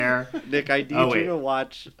are. Nick, I need Oh, you wait. to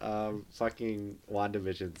watch fucking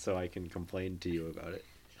WandaVision so I can complain to you about it.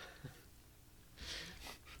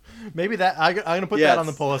 Maybe that I'm gonna put Yes. that on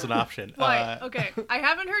the poll as an option. Why? Okay, I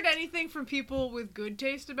haven't heard anything from people with good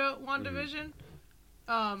taste about WandaVision.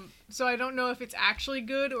 So I don't know if it's actually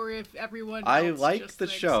good or if everyone I else like just the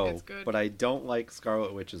thinks show, it's good. but I don't like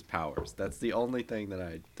Scarlet Witch's powers. That's the only thing that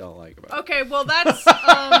I don't like about it. Okay, well that's then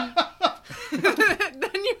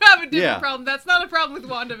you have a different Yeah. problem. That's not a problem with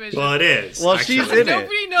WandaVision. Well, it is. Well, actually. she's in it.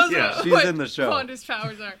 Nobody knows Yeah. what, She's what in the show. Wanda's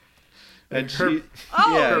powers are. And Her- she,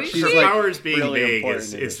 Oh, yeah, her she's Her like powers being really big important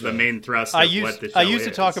is, in is the the show. main thrust of I what used the show I used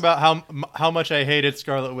to talk is. about how much I hated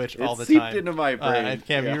Scarlet Witch all the seeped time. into my brain.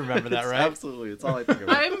 Cam, you remember that, It's right? Absolutely, it's all I think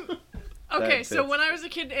about. Okay, That so fits. when I was a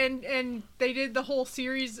kid and they did the whole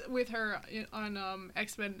series with her on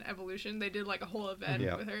X-Men Evolution, they did like a whole event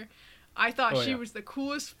Yeah. with her. I thought Oh, she yeah. was the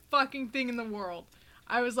coolest fucking thing in the world.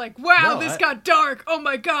 I was like, wow, No, this I- got dark. Oh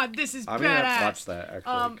my god, this is I'm badass. gonna have to watch that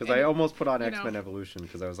actually because I and, almost put on you X-Men know. Evolution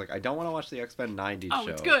because I was like, I don't want to watch the X-Men '90s Oh,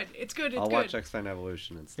 show. it's good. It's good. It's I'll good. watch X-Men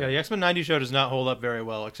Evolution instead. Yeah, the X-Men '90 show does not hold up very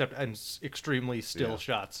well, except in extremely still Yeah.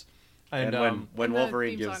 shots. And when And the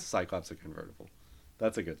Wolverine theme gives song. Cyclops a convertible,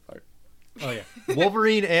 that's a good part. oh yeah,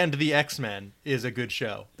 Wolverine and the X-Men is a good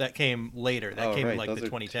show that came later. That Oh, came right, in like those the are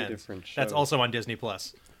two 2010s. different That's shows. also on Disney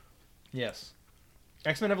Plus. Yes.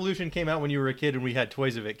 X-Men Evolution came out when you were a kid and we had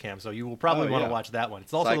toys of it, Cam, so you will probably Oh, want to yeah. watch that one.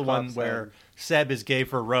 It's also the one Cyclops where and- Seb is gay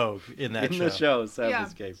for Rogue in that In show. the show, Seb Yeah.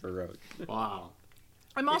 is gay for Rogue. Wow.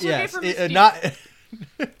 I'm also gay for it- Mystique.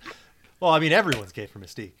 not. Well, I mean, everyone's gay for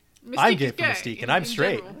Mystique. I'm Mystique gay is for gay Mystique, and in- I'm in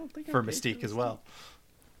straight general. I don't think for I'm gay for Mystique as well.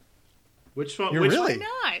 Which one? You're which really? Why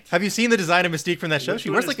not? Have you seen the design of Mystique from that show? Which She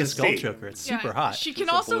one wears is like a skull Mystique? choker. It's Yeah, super hot. She can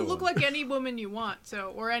Just a also blue look one. like any woman you want,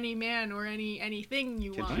 so or any man or anything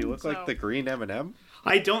you Can want. she look so. like the green M&M?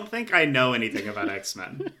 I don't think I know anything about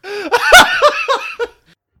X-Men.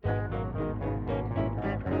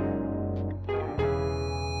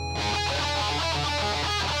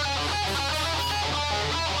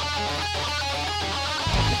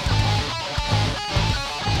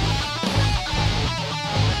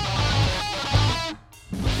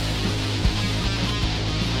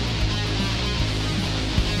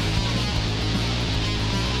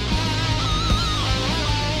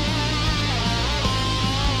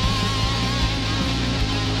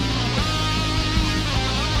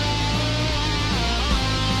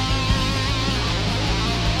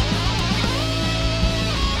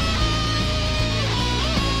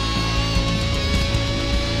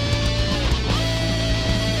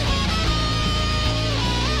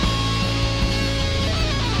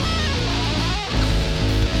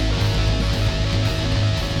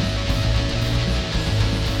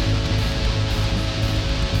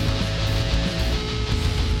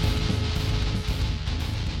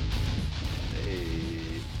 Hey.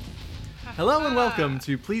 Hello and welcome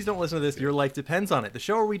to Please Don't Listen to This, Your Life Depends on It, the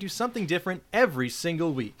show where we do something different every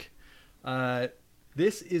single week.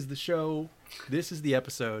 This is the show, this is the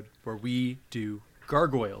episode where we do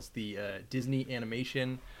Gargoyles, the Disney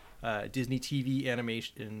animation, Disney TV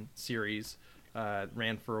animation series,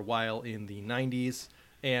 ran for a while in the 90s.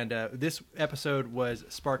 And this episode was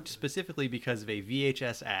sparked specifically because of a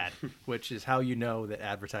VHS ad, which is how you know that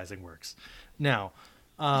advertising works. Now,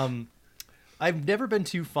 I've never been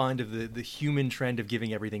too fond of the human trend of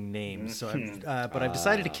giving everything names, so but I've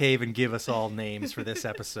decided to cave and give us all names for this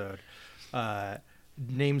episode.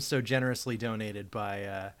 Names so generously donated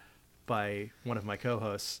by one of my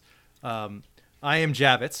co-hosts. I am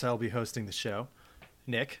Javits. I'll be hosting the show.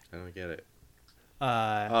 Nick. I don't get it.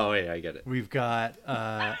 Uh, Oh, wait, I get it. We've got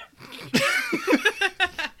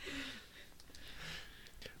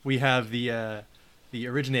we have the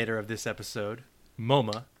originator of this episode,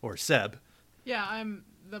 Moma or Seb. Yeah, I'm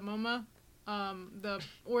the mama, the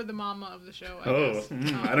mama of the show. I Oh, guess.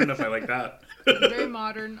 I don't know if I like that. Very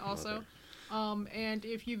modern, also. And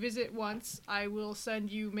if you visit once, I will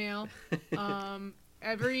send you mail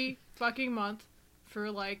every fucking month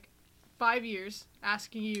for like 5 years,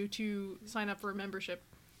 asking you to sign up for a membership.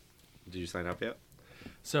 Did you sign up yet?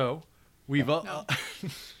 So we've No.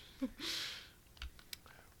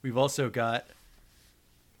 we've also got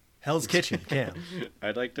Hell's Kitchen, Cam.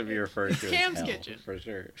 I'd like to be referred to Cam's as Hell, Kitchen. for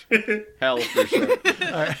sure. Hell, for sure.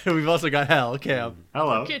 All right, we've also got Hell, Cam.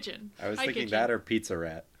 Hello. Kitchen. I was Hi, thinking kitchen. that or Pizza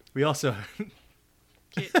Rat. We also,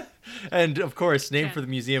 Kit. and of course, named Yeah. for the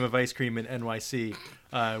Museum of Ice Cream in NYC.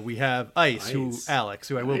 We have Ice, Ice. Alex,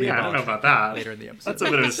 who I will be Yeah, I don't know about about that. later in the episode. That's a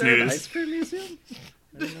bit of a Ice snooze. Cream Museum?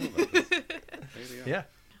 I didn't know about this. There we go. Yeah.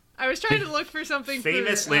 I was trying to look for something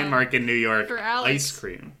Famous for, landmark in New York, for Alex. ice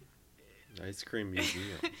cream. Ice cream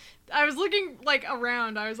museum. I was looking like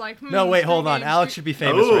around. I was like, No, wait, hold on. Alex should be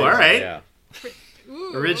famous. Oh, Rays. all right. Yeah.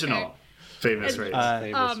 Ooh, Original. okay. Famous And- race.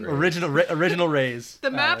 Famous Um, race. Original Rays. The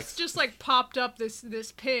maps Alex. just like popped up this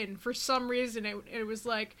pin for some reason. It was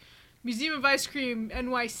like Museum of Ice Cream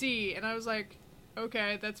NYC, and I was like,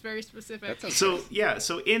 okay, that's very specific. That sounds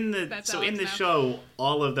so in the That's in Alex the now. show,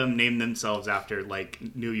 all of them named themselves after like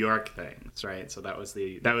New York things, right? So that was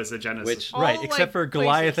the genesis. Which- All, Right, like, except for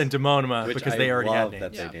Goliath places. and Demonoma, Which because I they already had love names.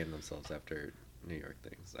 that Yeah. they named themselves after New York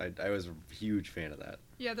things. I was a huge fan of that.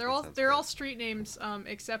 Yeah, That sounds they're great. all street names,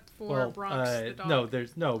 except for Well, Bronx. The dog. no,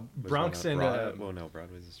 there's no Was Bronx one and on well, no,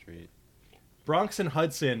 Broadway's a street. Bronx and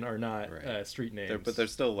Hudson are not Right. street names. But they're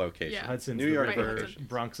still locations. Yeah. Hudson's New the York river, location.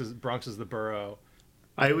 Bronx is the borough.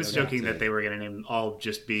 I was Yeah, joking that's that it. they were gonna name all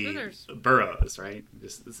just be So there's- boroughs, right?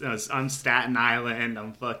 I'm Staten Island.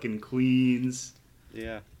 I'm fucking Queens.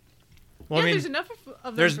 Yeah. Well, yeah, I mean, there's enough of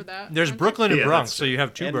them there's for that. there's aren't Brooklyn and Yeah, Bronx, that's so you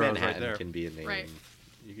have two and boroughs Manhattan right there. can be a name. Right.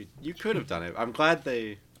 You could have done it. I'm glad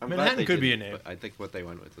they. Manhattan they could be didn't, a name. but I think what they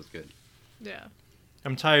went with was good. there? Yeah.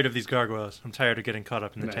 I'm tired of these gargoyles. I'm tired of getting caught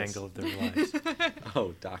up in the Nice. tangle of their lives.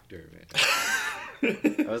 Oh, Doctor,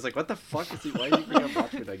 man. I was like, what the fuck is he? Why did he bring up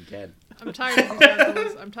Watchmen again? I'm tired of these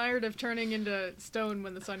gargoyles. I'm tired of turning into stone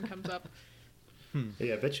when the sun comes up.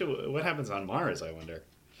 Yeah, I bet you. What happens on Mars? I wonder.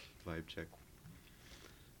 Vibe check.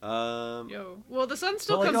 Yo. Well, the sun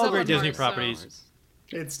still Well, like comes all up great on Disney Mars, so- properties.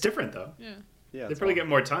 It's different though. Yeah. Yeah, They it's probably all- get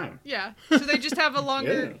more time. Yeah. So they just have a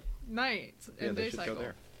longer Yeah. night Yeah, and they day should cycle. go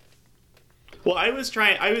there. Well, I was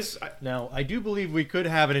trying. Now, I do believe we could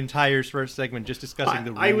have an entire first segment just discussing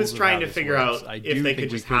the rules. I was of trying how to this figure works. out I if do they think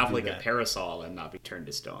could we just have do like a that. parasol and not be turned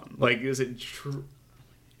to stone. Like, is it true?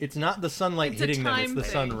 It's not the sunlight It's a hitting them; it's time the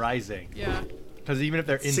sun thing. rising. Yeah. Because even if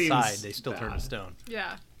they're Seems inside, they still turn to bad. stone.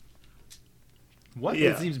 Yeah. What? Yeah.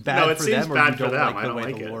 It seems No, bad it for seems them, or bad you for don't them. like I the don't way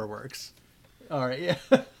like the it. lore works. All right, yeah.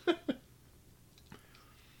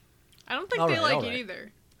 I don't think All they right, like all it right.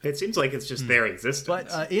 either. It seems like it's just their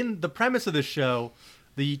existence. But in the premise of the show,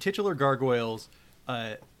 the titular gargoyles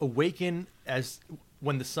awaken as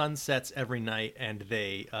when the sun sets every night, and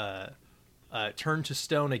they turn to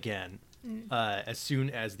stone again as soon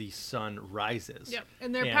as the sun rises. Yep.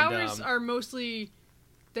 And their And, powers are mostly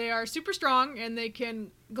they are super strong and they can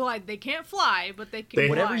glide. They can't fly, but they can They-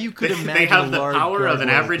 Whatever glide. you could They imagine, have a the large power of an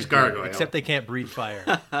gargoyle average could do, gargoyle. except they can't breathe fire.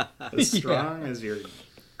 as strong as your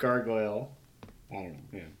gargoyle. I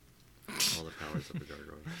don't know. Yeah. All the powers of the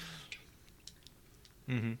gargoyle.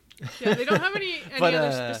 Yeah, they don't have any But,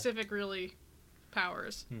 other specific really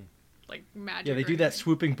powers. Like magic. Yeah, they or do that anything.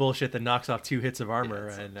 swooping bullshit that knocks off 2 hits of armor,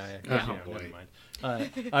 Yeah, and Oh, never boy.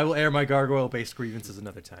 mind. I will air my gargoyle-based grievances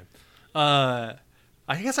another time.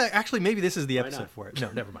 I guess maybe this is the Why episode not? for it.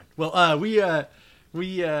 No, never mind. Well, we are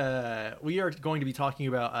going to be talking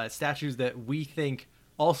about statues that we think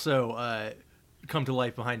also come to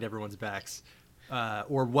life behind everyone's backs,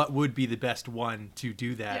 or what would be the best one to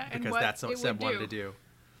do that, Yeah, and because what that's what it Seb would wanted do. to do.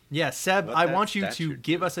 Yeah, Seb, What I that want you statue to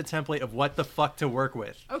give us a template of what the fuck to work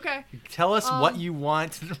with. Okay. Tell us what Um, you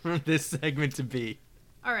want this segment to be.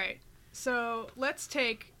 All right. So let's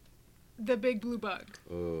take the big blue bug.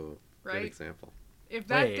 Oh, Right? good example. If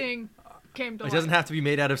that Wait. thing came to It life, doesn't have to be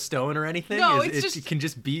made out of stone or anything. No, Is- it's it, just it can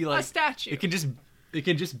just be like a statue. It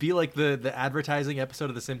can just be like the advertising episode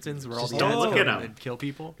of The Simpsons where all Just the don't ads look come at in 'em. and kill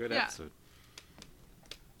people. Good Yeah. episode.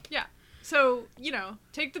 Yeah. So,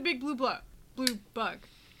 take the big blue bug.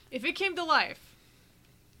 If it came to life,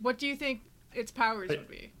 what do you think its powers would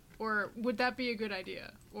be? Or would that be a good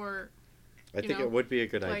idea? Or I think know, it would be a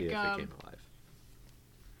good like, idea if it came alive.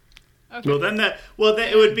 okay. Well, then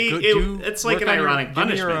it would be. Do- It's like work an on your- ironic give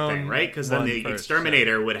me your punishment thing, own right? Because then one the first,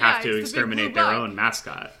 exterminator would Yeah, have it's to the big exterminate blue their bug. own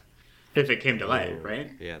mascot if it came to life, Oh,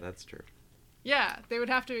 right? Yeah, that's true. Yeah, they would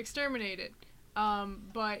have to exterminate it.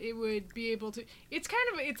 But it would be able to. It's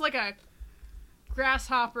like a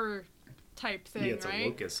grasshopper type thing, Yeah, it's right? a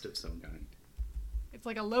locust of some kind. It's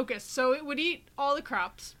like a locust, so it would eat all the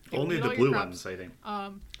crops. It would Only eat the all your blue crops. ones, I think.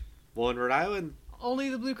 Well, in Rhode Island, Only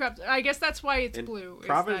the blue crops. I guess that's why it's in blue. is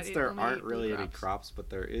Providence, that it there only aren't ate blue really any crops. crops, but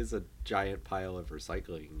there is a giant pile of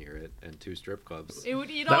recycling near it and 2 strip clubs. It would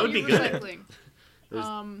eat That all would your be good. recycling.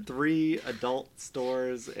 There's 3 adult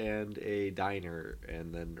stores and a diner,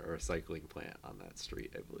 and then a recycling plant on that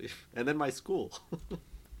street, I believe. And then my school.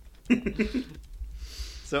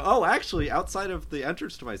 So, actually, outside of the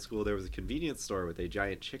entrance to my school, there was a convenience store with a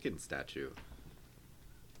giant chicken statue.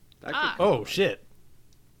 That could Ah. come Oh alive. shit!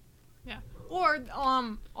 Yeah. Or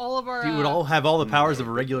all of our You would all have all the powers of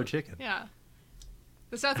a regular chicken. yeah.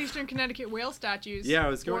 The southeastern Connecticut whale statues. Yeah, I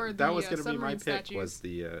was or going. That the, was going to be my submarine pick. statues. Was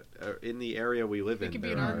the in the area we live It in could be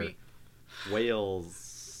there an are army.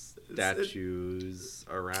 whales statues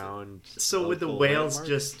around. So would the local whales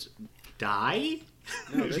landmarks? just die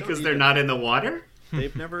No, they don't because need they're to- not in the water?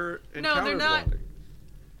 They've never No, encountered they're not. water.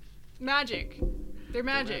 Magic. They're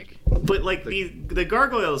magic. But like the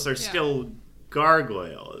gargoyles are still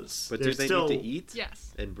gargoyles. But They're do they still, need to eat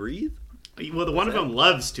Yes. and breathe? Well, the one of them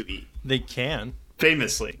loves to eat, They can.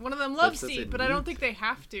 famously. One of them loves does to it eat, but I don't eat? think they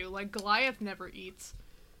have to. Like Goliath never eats.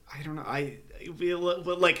 I don't know.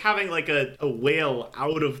 But like having like a whale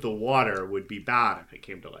out of the water would be bad if it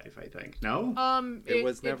came to life. I think. No. It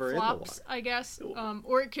was never in the flops, water. I guess.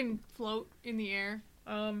 Or it can float in the air.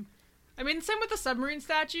 I mean, same with the submarine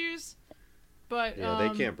statues. But Yeah,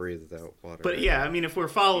 they can't breathe without water. But right? yeah, I mean, if we're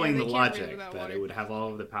following Yeah, the they can't breathe logic without that water. it would have all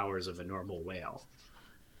of the powers of a normal whale,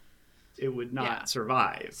 it would not Yeah.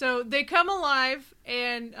 survive. So they come alive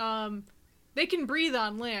and they can breathe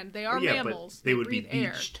on land. They are Yeah, mammals. but they would be breathe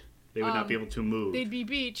air. beached. They would not be able to move. They'd be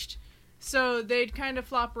beached. So they'd kind of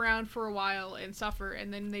flop around for a while and suffer,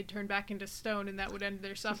 and then they'd turn back into stone, and that would end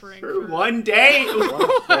their suffering. For one day.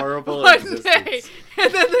 What a horrible one existence. day,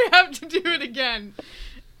 and then they have to do it again.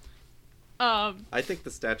 I think the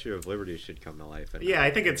Statue of Liberty should come to life. And Yeah, I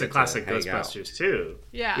think it's a get to classic hang out. Ghostbusters too.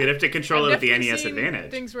 Yeah. You'd have to control I've it with the definitely NES seen Advantage.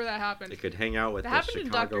 Things where that happened. They could hang out with That the happened in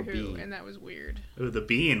Chicago Doctor Who, Bean. and that was weird. Ooh, the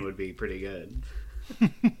bean would be pretty good.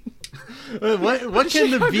 What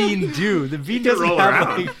can the bean do? The bean can doesn't roll have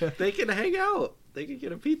around. like... They can hang out. They can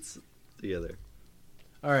get a pizza together.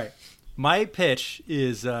 All right. My pitch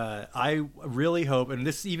is I really hope, and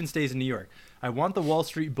this even stays in New York, I want the Wall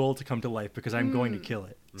Street Bull to come to life because I'm going to kill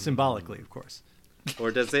it. Symbolically, of course.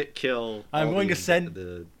 Or does it kill? I'm all going to the- send-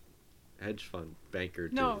 the hedge fund banker.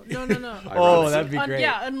 No, too? no. Oh, that'd be great.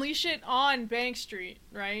 Yeah, unleash it on Bank Street,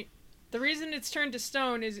 right? The reason it's turned to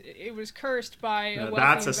stone is it was cursed by a wealthy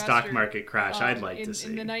That's a stock investor, market crash I'd like in, to see.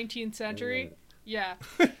 in the 19th century. Yeah.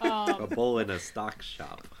 A bull in a stock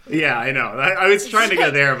shop. Yeah, I know. I was trying to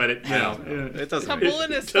go there, but it, you know, It doesn't. A bull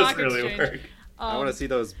in a it stock doesn't really exchange. work. I want to see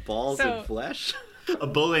those balls so- in flesh. A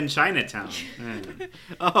bull in Chinatown. Mm.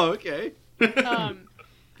 Oh, okay. Yeah,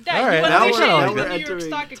 All right, you now unleash we're it on. into We're the New York entering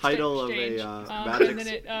Stock title Exchange. of a And magic. then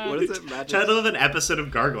it, What is it? Magic. Title of an episode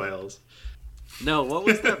of Gargoyles. No, what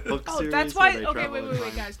was that book Oh, series? that's where why. they Okay, travel wait,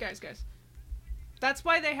 in guys. time? That's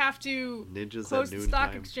why they have to Ninjas close at the stock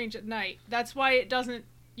noontime. exchange at night. That's why it doesn't,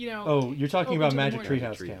 Oh, you're talking Open about to the Magic morning.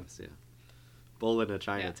 Treehouse Camp. Treehouse, yeah. Bull in a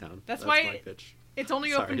Chinatown. That's my why- pitch. It's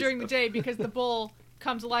only Sorry, open during the Steph. day because the bull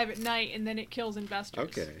comes alive at night and then it kills investors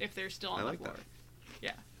Okay. if they're still I on like the that. floor.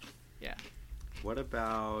 Yeah. Yeah. What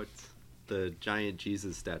about the giant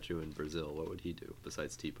Jesus statue in Brazil? What would he do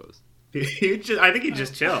besides T-pose? I think he'd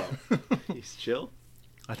just chill. He's chill.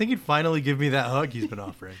 I think he'd finally give me that hug he's been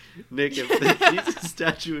offering. Nick, if the Jesus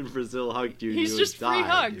statue in Brazil hugged you, He's you just would free die,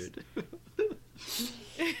 hugs. dude.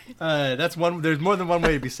 That's one. There's more than one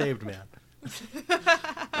way to be saved, man.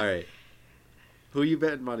 All right. Who you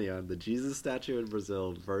betting money on? The Jesus statue in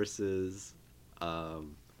Brazil versus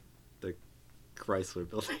the Chrysler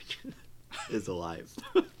building is alive.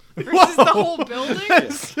 Versus the whole building?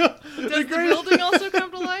 That's, Does the building also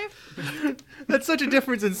come to life? that's such a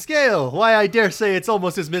difference in scale. Why, I dare say it's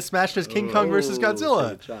almost as mismatched as King Kong versus Oh, Godzilla.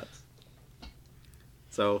 taking shots.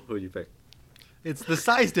 So, who do you pick? It's the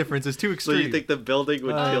size difference is too So extreme. you think the building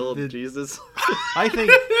would kill the- Jesus? I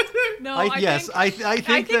think. No, I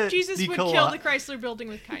think that Jesus the would Colo- kill the Chrysler building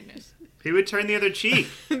with kindness. He would turn the other cheek.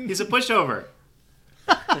 He's a pushover.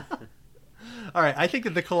 All right, I think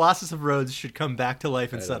that the Colossus of Rhodes should come back to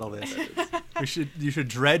life and I settle don't know this. what that is. You should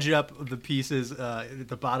dredge up the pieces at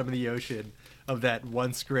the bottom of the ocean of that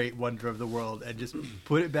once great wonder of the world and just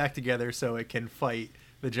put it back together so it can fight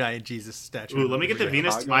the giant Jesus statue. Ooh, let me get the over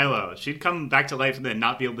Venus Chicago. Milo. She'd come back to life and then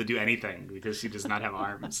not be able to do anything because she does not have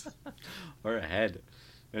arms. Or a head.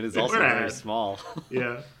 It is Or also a very head. small.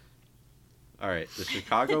 Yeah. All right, the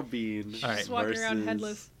Chicago Bean. All right. Just walking around versus-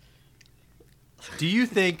 headless. Do you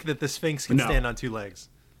think that the Sphinx can No. stand on two legs?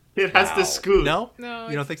 It has Wow. to scoot. No? No,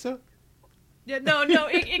 You don't think so? Yeah, no.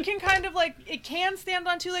 It can kind of like it can stand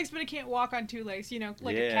on two legs, but it can't walk on two legs. You know,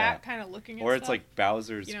 like a Yeah. cat kind of looking at. Or it's stuff. like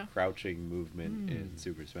Bowser's You know. crouching movement in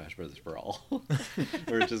Super Smash Bros. Brawl,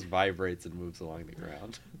 where it just vibrates and moves along the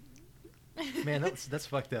ground. Man, that's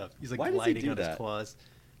fucked up. He's like Why does he gliding do on his that? claws.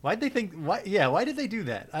 Why'd they think? Why? Yeah, why did they do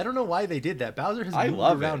that? I don't know why they did that. Bowser has I moved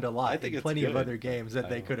love around it. a lot I think in it's plenty of good. other games that I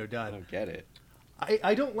they don't- could have I done. don't get it.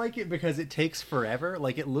 I don't like it because it takes forever.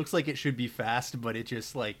 Like, it looks like it should be fast, but it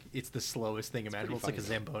just, like, it's the slowest thing imaginable. It's like a funny,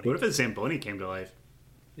 Zamboni. What if a Zamboni came to life?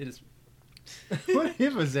 It is. What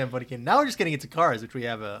if a Zamboni came? Now we're just getting into cars, which we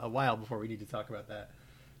have a while before we need to talk about that.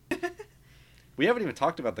 We haven't even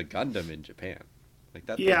talked about the Gundam in Japan. Like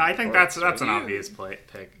that. Yeah, I think that's an right? obvious pick.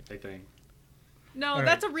 I think. No, All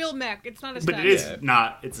that's a real mech. It's not a But statue. it is Yeah.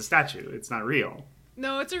 not. It's a statue. It's not real.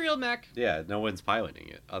 No, it's a real mech. Yeah, no one's piloting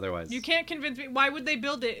it. Otherwise, You can't convince me. Why would they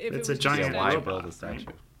build it if It's it a was giant just yeah, why robot, build a right? statue?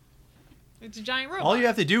 It's a giant robot. All you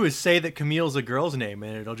have to do is say that Camille's a girl's name,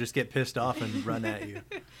 and it'll just get pissed off and run at you.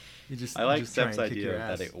 You just. I like just try Sep's and kick idea your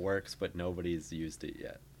that ass. it works, but nobody's used it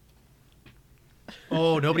yet.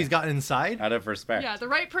 Oh, nobody's gotten inside. Out of respect. Yeah, the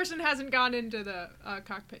right person hasn't gone into the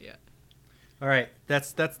cockpit yet. All right,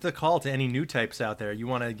 that's the call to any new types out there. You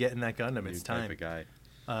want to get in that Gundam? New It's type time. of guy.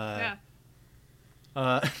 Yeah.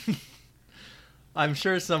 I'm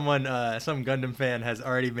sure someone, some Gundam fan, has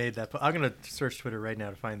already made that. I'm gonna search Twitter right now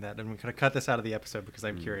to find that. I'm gonna cut this out of the episode because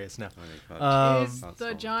I'm curious now. Okay, cut. Is Not the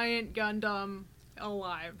solid. giant Gundam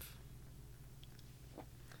alive?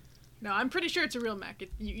 No, I'm pretty sure it's a real mech.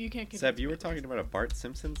 You can't convince Seb, you me. were talking about a Bart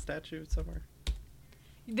Simpson statue somewhere?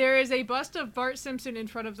 There is a bust of Bart Simpson in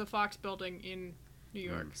front of the Fox building in New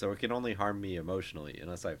York. So it can only harm me emotionally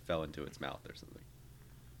unless I fell into its mouth or something.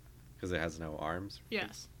 Because it has no arms.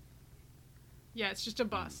 Yes. Yeah, it's just a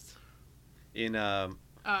bust. In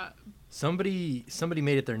Somebody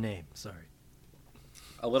made it their name. Sorry.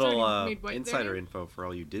 a little Sorry, made what insider there? info for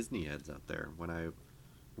all you Disney heads out there. When I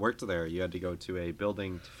worked there, you had to go to a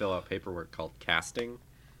building to fill out paperwork called casting.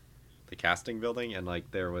 The casting building, and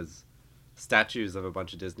like there was statues of a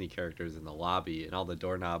bunch of Disney characters in the lobby, and all the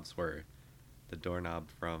doorknobs were the doorknob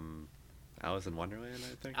from Alice in Wonderland,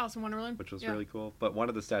 I think, Alice in Wonderland. which was Yeah. really cool. But one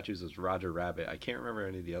of the statues was Roger Rabbit. I can't remember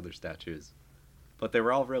any of the other statues, but they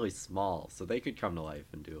were all really small, so they could come to life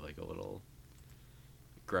and do like a little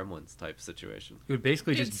Gremlins type situation. It would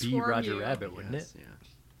basically It'd just be swarm Roger you. Rabbit, wouldn't Yes, it?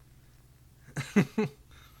 Yeah.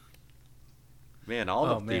 Man, all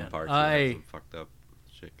Oh, the theme man. parks have some fucked up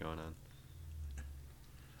shit going on.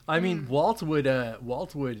 I Hmm. mean, Walt would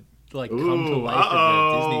like come to Ooh, life in the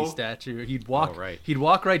uh-oh. Disney statue. He'd walk. Oh, right. He'd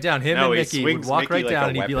walk right down. Him No, and he Mickey would swings walk Mickey right like down, a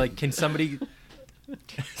and he'd be weapon. like, "Can somebody,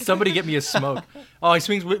 somebody get me a smoke?" Oh, he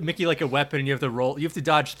swings with Mickey like a weapon, and you have to roll. You have to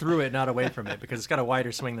dodge through it, not away from it, because it's got a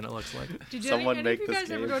wider swing than it looks like. Did Someone any make of you this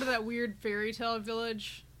guys ever game. go to that weird fairy tale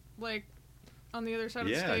village, like on the other side of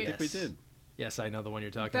the Yeah, state? I think we Yes. did. Yes, I know the one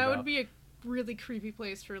you're talking That about. would be a really creepy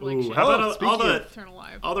place for like Ooh, shit how about all speaking the to turn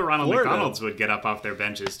alive. Ronald Florida. McDonald's would get up off their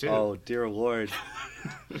benches too? Oh dear lord,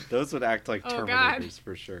 those would act like Oh, God. Terminators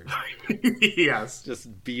for sure. yes.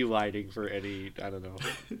 Just beelining for any, I don't know,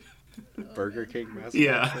 Burger King mascot.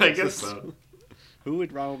 Yeah, I guess so. Who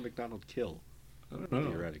would Ronald McDonald kill? I don't know.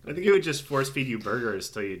 Theoretically. I think it would just force feed you burgers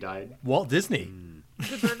till you died. Walt Disney. Mm.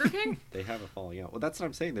 The Burger King? They have a falling out. Well, that's what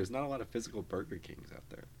I'm saying. There's not a lot of physical Burger Kings out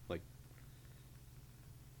there. Like,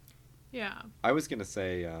 Yeah. I was gonna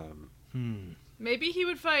say, Maybe he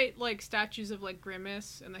would fight like statues of like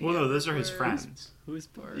Grimace and the Well, no, those are his Hamburglar. friends. who's?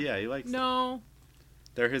 Or- Yeah, he likes. No.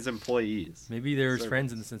 They're his employees. Maybe they're his Servants.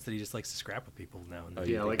 friends in the sense that he just likes to scrap with people now and Oh, then.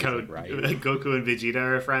 you Yeah, think like how he's, like, right? Goku and Vegeta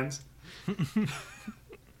are friends.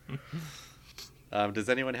 Does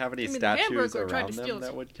anyone have any I mean, the statues Hamburglar tried around to them steal that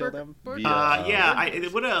his would kill burger- them? burger. Via, Yeah,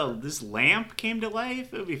 what this lamp came to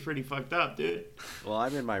life? It would be pretty fucked up, dude. Well,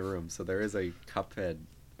 I'm in my room, so there is a Cuphead,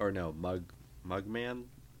 or no, Mugman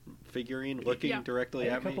figurine looking Yeah. directly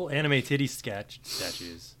a at me. couple anime titty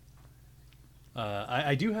statues.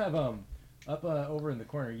 I do have up over in the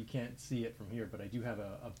corner. You can't see it from here, but I do have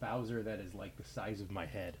a Bowser that is like the size of my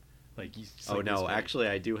head. Like he's. Oh like this no, big. actually,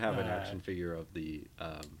 I do have an Uh, action figure of the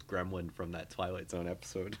Gremlin from that Twilight Zone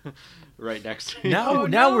episode, right next to me. Now, Oh,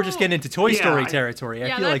 now we're no. just getting into Toy Yeah, Story I- territory. I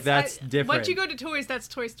Yeah, feel like that's different. Once you go to toys, that's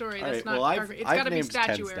Toy Story. All That's right, not. well, I've It's got to be named 10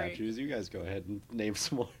 statuary. statues. You guys go ahead and name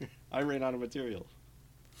some more. I ran out of material.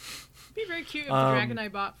 It'd be very cute if the Um, dragon I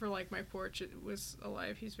bought for like my porch it was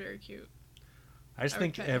alive. He's very cute. I just I would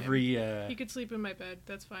think pet him. every. He could sleep in my bed.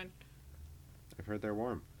 That's fine. I've heard they're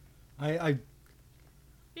warm. I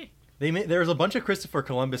Yeah. there's a bunch of Christopher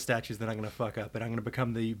Columbus statues that I'm gonna fuck up, and I'm gonna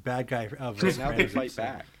become the bad guy of Because now they Sopranos fight episode.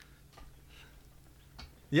 back.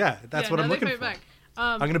 Yeah, that's what now I'm they looking fight for. back.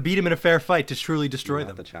 I'm gonna beat him in a fair fight to truly destroy You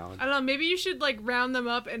want them. the challenge. I don't know. Maybe you should like round them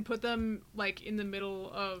up and put them like in the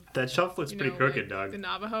middle of That shelf looks you pretty know, crooked, like, dog. the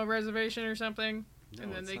Navajo reservation or something, No,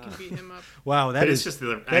 and then it's they can not. beat him up. Wow, that But it's is just the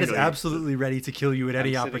that is angle you- absolutely ready to kill you at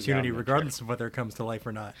any I'm sitting opportunity, down in the regardless chair. of whether it comes to life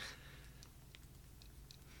or not.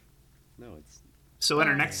 No, it's. So in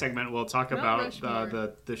our next segment, we'll talk Mount about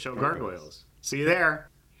Rushmore. the show Gargoyles. Gargoyles. See you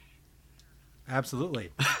there.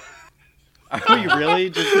 Absolutely. Are we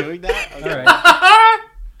really just doing that? All right.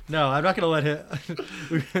 No, I'm not going to let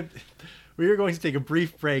him. We are going to take a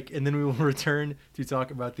brief break, and then we will return to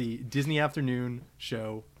talk about the Disney Afternoon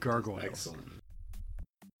show Gargoyles. Excellent.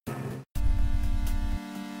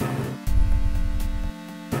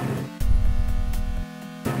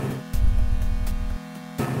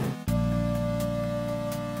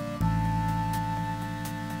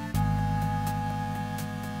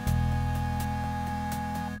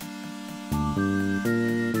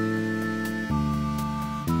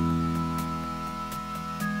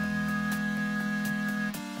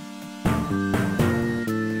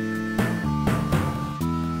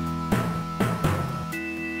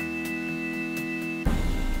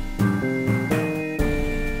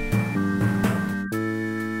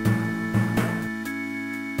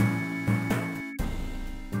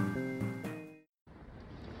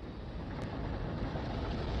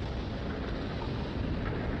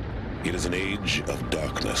 It is an age of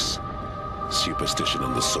darkness. Superstition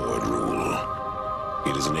and the sword rule.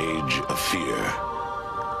 It is an age of fear.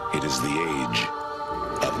 It is the age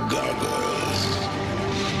of gargoyles.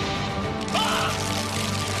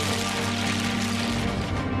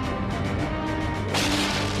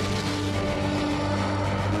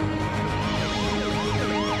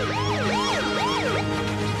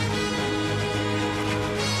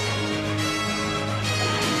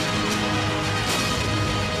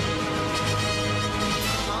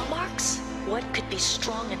 Claw marks? What could be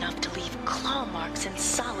strong enough to leave claw marks in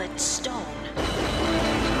solid stone?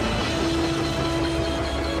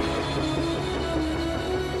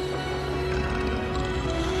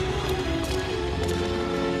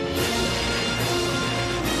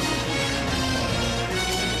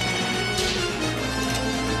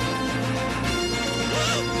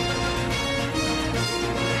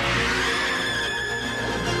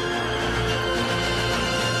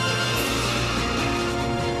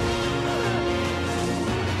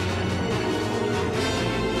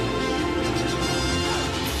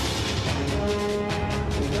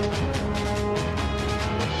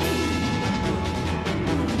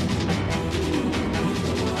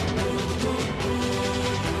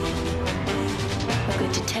 A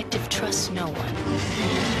good detective trusts no one.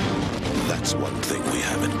 That's one thing we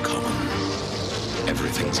have in common.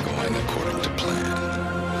 Everything's going according to plan.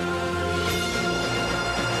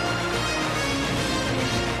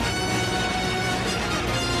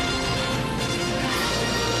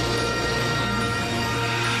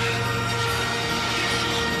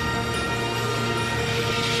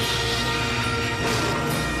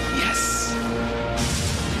 Yes.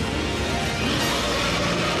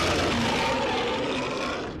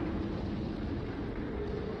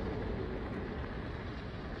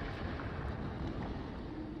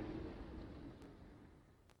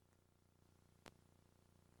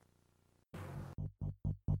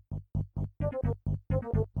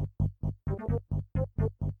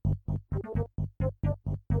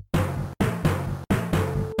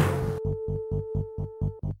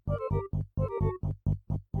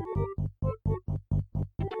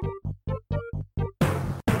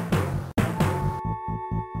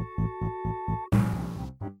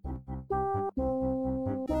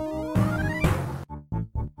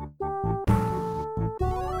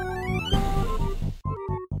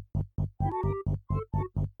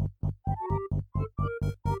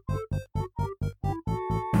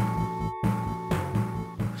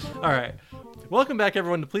 All right. Welcome back,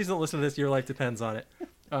 everyone, to Please Don't Listen to This, Your Life Depends on It,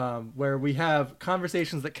 where we have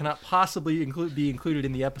conversations that cannot possibly be included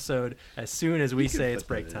in the episode as soon as we say it's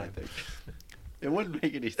break time. It wouldn't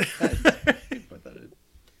make any sense. Put that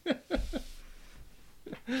in.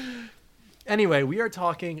 Anyway, we are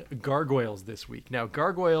talking Gargoyles this week. Now,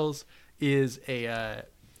 Gargoyles is a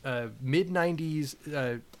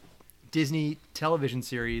mid-90s Disney television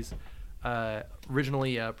series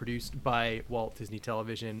originally produced by Walt Disney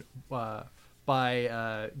Television by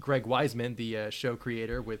Greg Weisman, the show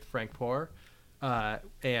creator, with Frank Poor,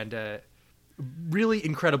 and really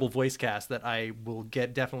incredible voice cast that I will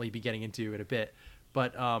definitely be getting into in a bit.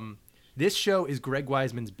 But this show is Greg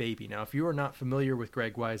Weisman's baby. Now, if you are not familiar with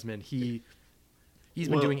Greg Weisman, he's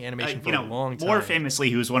been doing animation for a long time. More famously,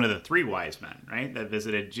 he was one of the three wise men, right, that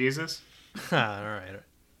visited Jesus. All right.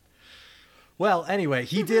 Well, anyway,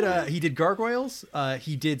 he did Gargoyles.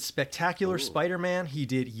 He did Spectacular Spider-Man. He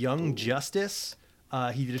did Young Justice.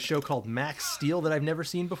 He did a show called Max Steel that I've never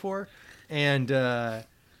seen before, and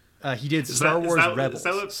he did Star Wars Rebels.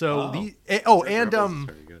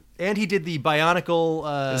 And he did the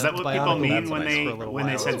Bionicle. Is that what people mean when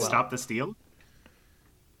they said "Stop the Steal"?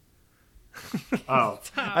 Oh,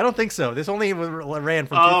 I don't think so. This only ran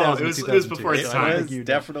from 2000 to 2002. It was before its so time. I think you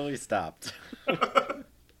Definitely stopped.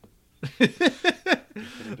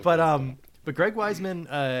 But Greg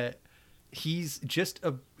Weisman, he's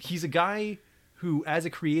a guy who, as a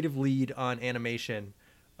creative lead on animation,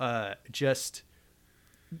 just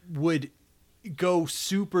would go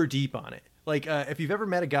super deep on it. Like, if you've ever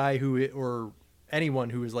met a guy or anyone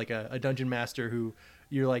who is like a dungeon master who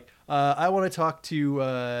you're like, I want to talk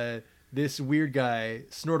to this weird guy,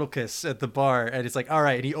 Snortlecus, at the bar, and it's like, all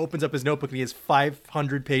right, and he opens up his notebook and he has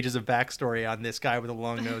 500 pages of backstory on this guy with a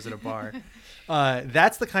long nose at a bar.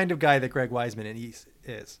 That's the kind of guy that Greg Weisman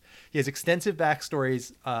is. He has extensive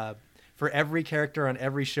backstories for every character on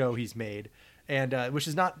every show he's made, and which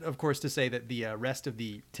is not, of course, to say that the rest of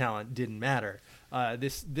the talent didn't matter.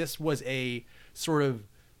 This was a sort of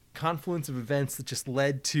confluence of events that just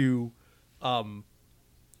led to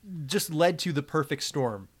the perfect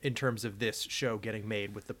storm in terms of this show getting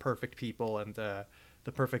made, with the perfect people and the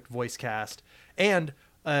perfect voice cast, and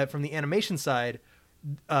from the animation side,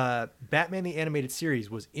 Batman the Animated Series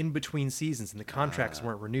was in between seasons and the contracts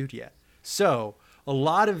weren't renewed yet. So a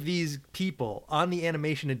lot of these people on the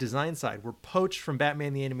animation and design side were poached from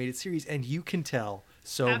Batman the Animated Series, and you can tell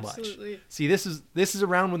so Absolutely. much. See, this is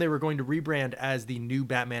around when they were going to rebrand as the new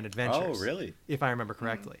Batman Adventures. Oh, really? If I remember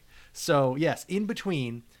correctly. So yes, in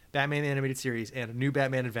between Batman the Animated Series and New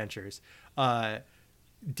Batman Adventures,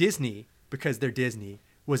 Disney, because they're Disney,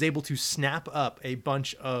 was able to snap up a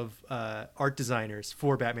bunch of art designers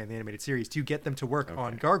for Batman the Animated Series to get them to work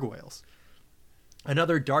on Gargoyles,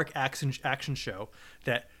 another dark action show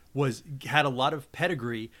that had a lot of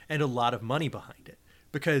pedigree and a lot of money behind it,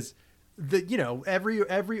 because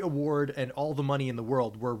every award and all the money in the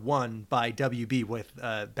world were won by WB with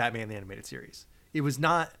Batman the Animated Series. It was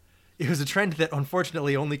a trend that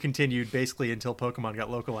unfortunately only continued basically until Pokemon got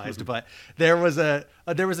localized. But there was a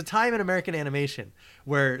time in American animation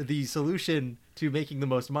where the solution to making the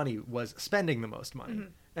most money was spending the most money.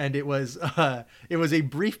 And it was a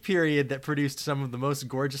brief period that produced some of the most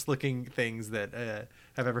gorgeous looking things that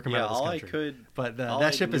have ever come out of this country. But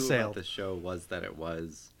that ship has sailed. The show was that it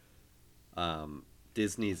was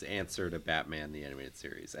Disney's answer to Batman the Animated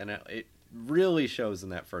Series, and it really shows in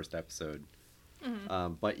that first episode.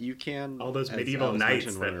 But you can all those medieval knights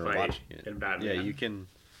that fight in Batman. Yeah, you can.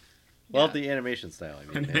 Well, the animation style.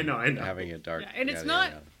 I mean, I know. Having a dark. Yeah, and it's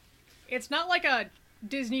not like a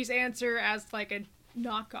Disney's answer as like a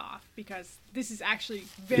knockoff, because this is actually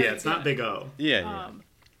very. Yeah, it's not Big O. Yeah.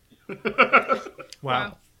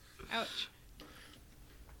 Wow. Ouch.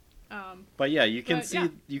 But yeah, you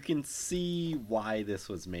can see why this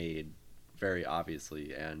was made very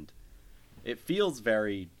obviously, and it feels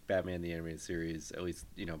very Batman the Animated Series, at least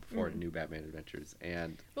before New Batman Adventures,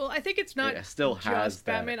 and well, I think it's not it still just has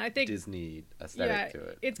Batman. that I think Disney aesthetic to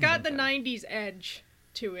it. It's got the '90s edge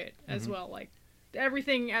to it as well. Like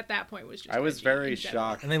everything at that point was just. I was edgy very in general.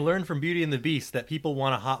 shocked. And they learned from Beauty and the Beast that people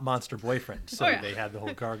want a hot monster boyfriend, so yeah. they had the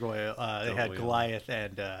whole gargoyle. They had Goliath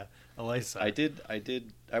and Elisa.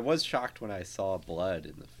 I was shocked when I saw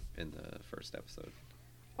blood in the first episode.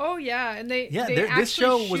 Oh yeah, and they this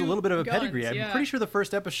show was a shoot little bit of a guns, pedigree. I'm pretty sure the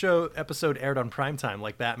first episode aired on primetime,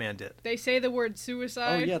 like Batman did. They say the word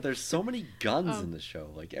suicide. Oh yeah, there's so many guns in the show.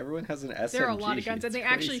 Like everyone has an SMG. There are a lot of guns, and It's they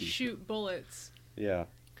actually crazy. shoot bullets. Yeah.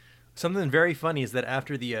 Something very funny is that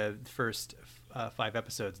after the first 5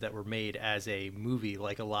 episodes that were made as a movie,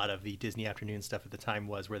 like a lot of the Disney Afternoon stuff at the time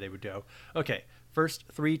was, where they would go, okay, first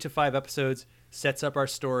 3 to 5 episodes sets up our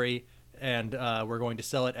story, and we're going to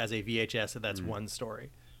sell it as a VHS, and that's one story.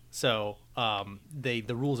 So the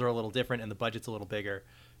rules are a little different, and the budget's a little bigger.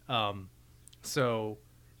 So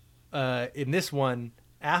in this one,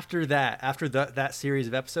 after that series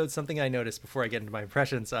of episodes, something I noticed before I get into my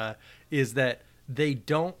impressions is that the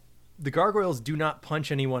gargoyles do not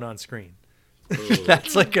punch anyone on screen.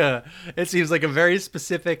 That's it seems like a very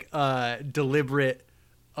specific, deliberate,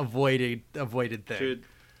 avoided thing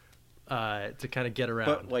to kind of get around.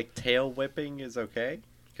 But like tail whipping is okay?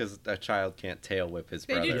 Because a child can't tail whip his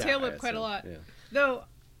brother. They do tail whip quite a lot. Yeah. Though,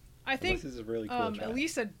 I think This is a really cool child.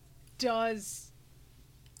 Elisa does.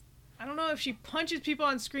 I don't know if she punches people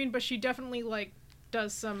on screen, but she definitely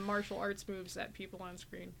does some martial arts moves at people on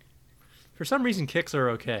screen. For some reason, kicks are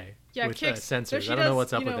okay with kicks. Sensors. So I don't know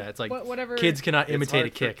what's up with that. It's like whatever kids cannot imitate a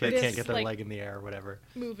hard for kick. They kids. can't get their Like- leg in the air or whatever.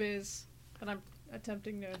 move is, but I'm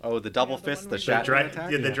attempting to. Oh, the double the fist, one the where Shatner you- attack?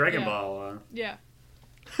 The Dragon Yeah. Ball. Yeah.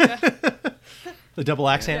 The double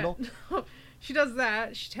axe handle. She does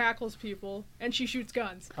that. She tackles people and she shoots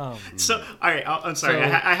guns. So, all right, I'm sorry. So-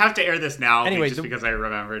 I have to air this now Anyway, just because I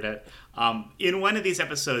remembered it. In one of these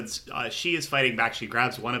episodes, she is fighting back. She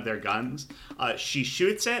grabs one of their guns. She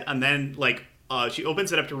shoots it, and then, she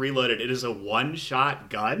opens it up to reload it. It is a one-shot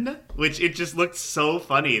gun, which it just looks so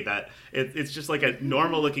funny that it's just like a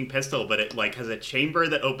normal-looking pistol, but it, has a chamber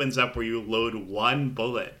that opens up where you load one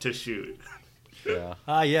bullet to shoot. Yeah.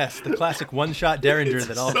 Ah, yes, the classic one-shot Derringer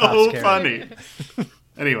that all So cops carry. funny.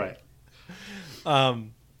 Anyway.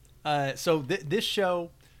 So this show,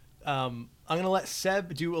 I'm gonna let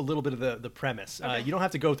Seb do a little bit of the premise. You don't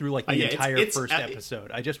have to go through the yeah, entire it's- first episode.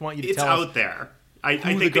 I just want you to It's tell out us. there. I who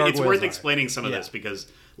think the it's gargoyles worth are. explaining some of Yeah. this because,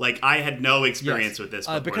 I had no experience Yes. with this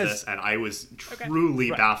before Because- this, and I was truly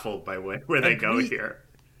baffled by where they go here.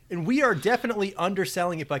 And we are definitely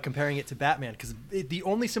underselling it by comparing it to Batman, because the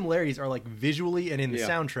only similarities are visually and in the Yeah.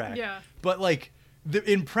 soundtrack. Yeah. But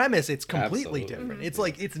in premise, it's completely Absolutely. different. It's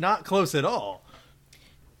it's not close at all.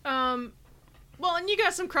 Well, and you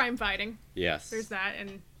got some crime fighting. Yes. There's that,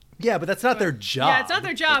 and Yeah, but that's not their job. yeah, it's not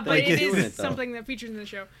their job, but Like, it it's- is something that features in the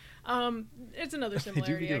show. It's another They do be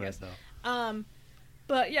similarity, I doing guess. that, though.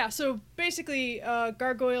 But yeah, so basically,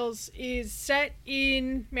 Gargoyles is set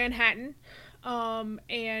in Manhattan,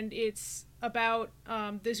 and it's about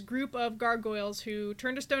this group of gargoyles who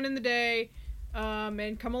turn to stone in the day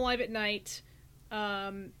and come alive at night,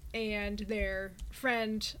 and their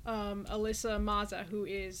friend Alyssa Maza, who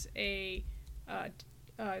is a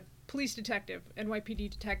police detective, NYPD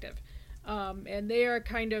detective, and they are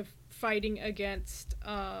kind of fighting against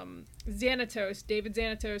Xanatos, David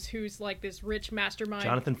Xanatos, who's like this rich mastermind.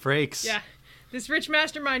 Jonathan Frakes. Yeah, this rich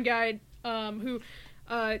mastermind guy who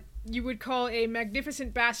you would call a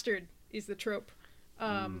magnificent bastard is the trope.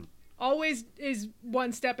 Always is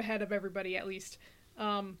one step ahead of everybody, at least.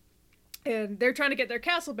 And they're trying to get their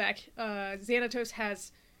castle back. Xanatos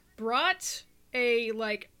has brought a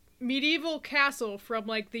like medieval castle from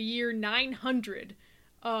like the year 900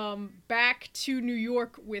 back to New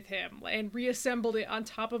York with him and reassembled it on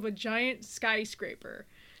top of a giant skyscraper.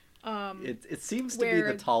 It seems to be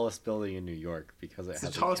the tallest building in New York because it's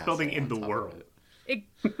has the tallest building in the top of world. it.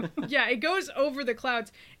 It goes over the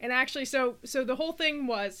clouds, and actually, so the whole thing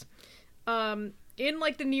was, in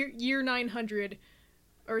like the year 900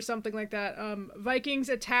 or something like that, Vikings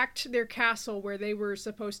attacked their castle where they were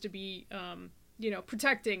supposed to be,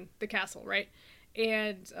 protecting the castle, right?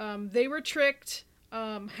 And they were tricked.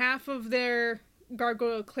 Half of their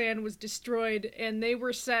gargoyle clan was destroyed, and they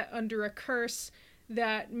were set under a curse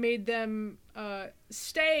that made them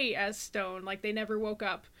stay as stone, like they never woke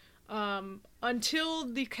up, until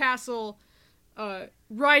the castle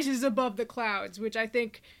rises above the clouds, which I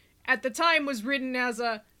think at the time was written as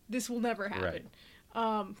a "this will never happen"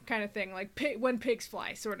 kind of thing, like when pigs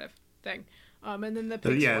fly sort of thing. And then the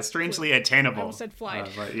pigs strangely attainable. I almost said fly.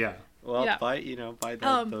 But yeah. Well, yeah. by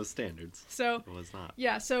those standards, so it was not.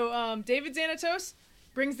 Yeah, so David Xanatos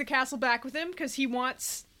brings the castle back with him because he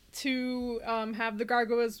wants to have the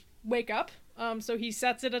gargoyles wake up. So he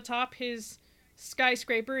sets it atop his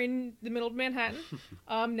skyscraper in the middle of Manhattan.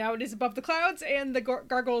 Now it is above the clouds, and the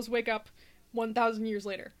gargoyles wake up 1,000 years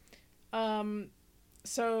later.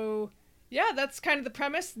 So yeah, that's kind of the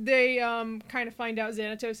premise. They kind of find out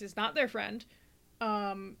Xanatos is not their friend,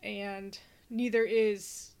 and neither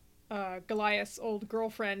is Goliath's old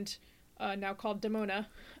girlfriend, now called Demona.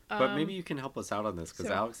 But maybe you can help us out on this, because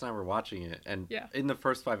Alex and I were watching it, and in the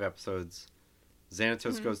first 5 episodes,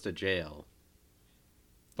 Xanatos goes to jail,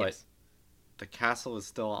 but the castle is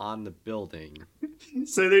still on the building.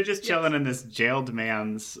 So they're just chilling in this jailed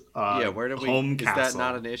man's home castle. Is that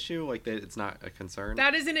not an issue? Like, it's not a concern?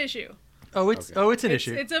 That is an issue. It's an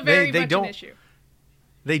issue. It's a very much an issue.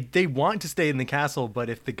 They want to stay in the castle, but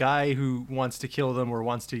if the guy who wants to kill them or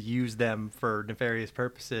wants to use them for nefarious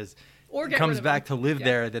purposes or comes back to live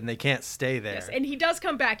there, then they can't stay there. Yes, and he does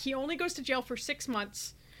come back. He only goes to jail for 6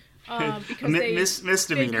 months because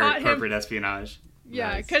misdemeanor corporate espionage.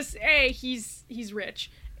 Yeah, because A, he's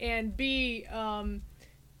rich, and B,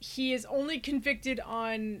 he is only convicted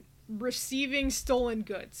on receiving stolen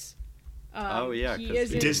goods.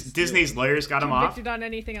 Disney's lawyers got him off. Convicted on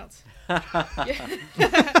anything else.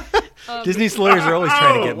 Disney's lawyers are always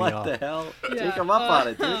trying to get me off. What the hell? Take him up on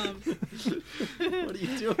it, dude. What are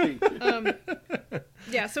you doing?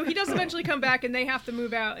 So he does eventually come back, and they have to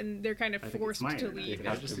move out, and they're kind of forced to leave.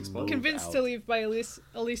 Convinced to leave by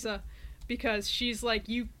Elisa, because she's like,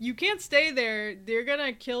 you can't stay there. They're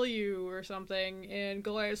gonna kill you or something. And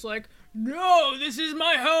Goliath's like, no, this is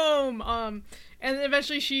my home. And then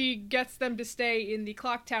eventually she gets them to stay in the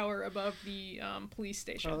clock tower above the police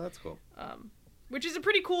station. Oh, that's cool. Which is a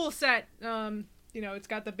pretty cool set. It's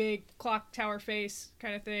got the big clock tower face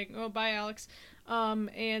kind of thing. Oh, bye, Alex.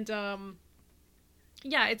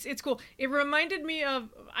 It's cool. It reminded me of,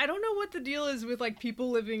 I don't know what the deal is with like people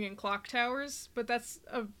living in clock towers, but that's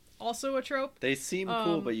also a trope. They seem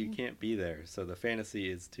cool, but you can't be there. So the fantasy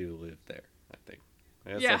is to live there, I think.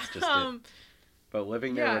 I guess that's just it. But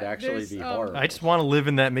living there would actually be horrible. I just want to live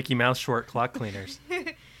in that Mickey Mouse short clock cleaners.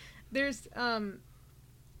 There's, I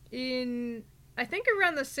think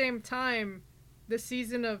around the same time, the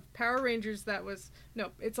season of Power Rangers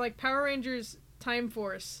it's like Power Rangers Time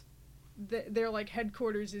Force. Their like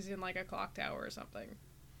headquarters is in like a clock tower or something.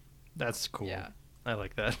 That's cool. Yeah. I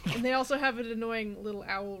like that. And they also have an annoying little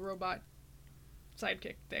owl robot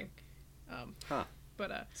sidekick thing.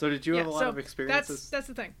 But so did you have a lot of experiences? That's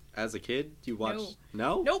the thing. As a kid, you watched?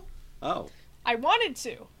 No? Nope. Oh. I wanted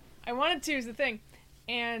to is the thing,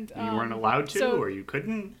 and you weren't allowed to, or you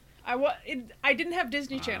couldn't. I didn't have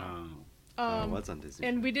Disney Channel. It was on Disney.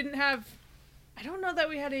 And we didn't have. I don't know that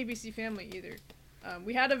we had ABC Family either.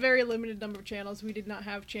 We had a very limited number of channels. We did not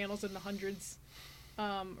have channels in the hundreds,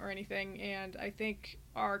 or anything. And I think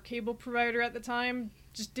our cable provider at the time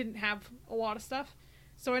just didn't have a lot of stuff.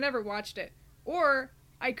 so I never watched it. Or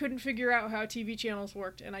I couldn't figure out how TV channels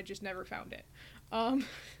worked, and I just never found it.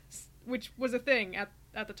 Which was a thing at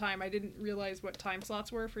the time. I didn't realize what time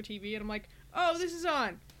slots were for TV, and I'm like, oh, this is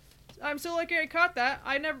on. I'm so lucky I caught that.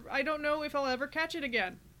 I don't know if I'll ever catch it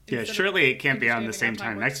again. Yeah, Instead surely of it can't be on the understanding same how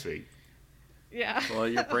time works. next week. Yeah. Well,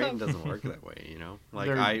 your brain doesn't work that way, you know? Like,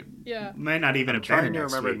 They're- Yeah. Might not even I'm have been trying to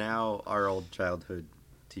next remember week. now our old childhood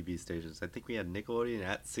TV stations. I think we had Nickelodeon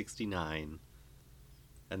at 69.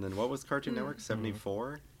 And then what was Cartoon Network?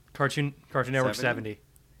 74? Cartoon Network 70? 70.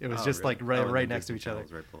 It was Oh, just really? like right Oh, and right then next to Disney each other.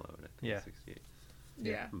 Channel's right below it. I think, Yeah. 68.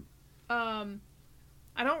 Yeah. Hmm.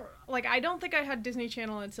 I don't think I had Disney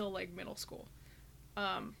Channel until like middle school.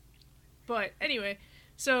 But anyway,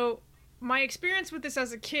 so my experience with this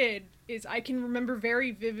as a kid is I can remember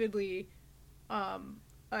very vividly an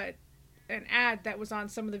ad that was on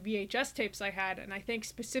some of the VHS tapes I had, and I think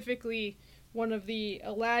specifically one of the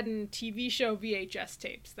Aladdin TV show VHS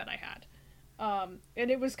tapes that I had.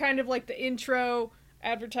 And it was kind of like the intro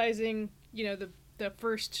advertising, you know, the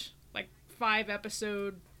first like 5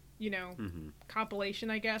 episode, you know, compilation,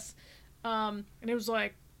 I guess. And it was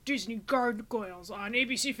like Disney Gargoyles on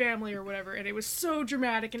ABC Family or whatever, and it was so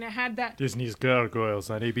dramatic, and it had that. Disney's Gargoyles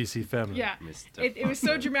on ABC Family. Yeah, Mr. it was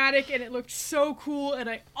so dramatic, and it looked so cool, and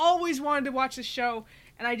I always wanted to watch the show,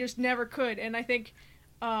 and I just never could. And I think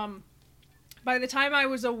by the time I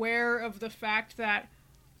was aware of the fact that,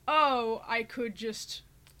 oh, I could just,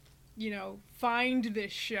 you know, find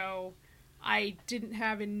this show, I didn't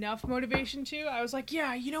have enough motivation to. I was like,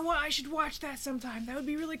 yeah, you know what? I should watch that sometime. That would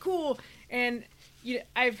be really cool. And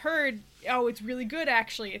I've heard, oh, it's really good,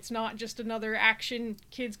 actually. It's not just another action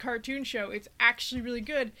kids cartoon show. It's actually really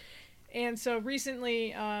good. And so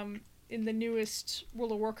recently, in the newest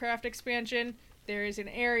World of Warcraft expansion, there is an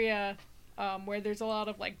area where there's a lot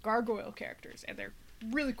of like gargoyle characters, and they're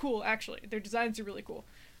really cool, actually. Their designs are really cool.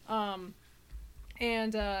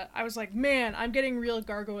 And I was like, man, I'm getting real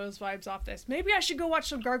Gargoyles vibes off this. Maybe I should go watch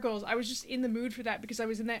some Gargoyles. I was just in the mood for that because I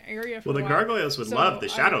was in that area for Well, a the while. Gargoyles would So love the I-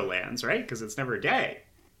 Shadowlands, right? Because it's never day.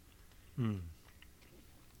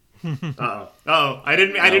 Oh, I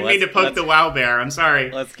didn't mean to poke the WoW bear. I'm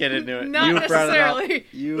sorry. Let's get into it. Not you brought it necessarily. up.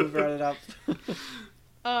 You brought it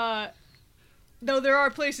up. Though there are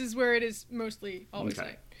places where it is mostly always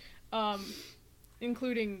Okay. night.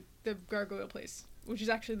 Including the Gargoyle place, which is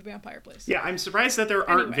actually the vampire place. Yeah, I'm surprised that there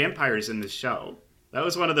aren't Anyway. vampires in this show. That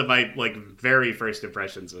was one of my like very first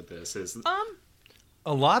impressions with this. Is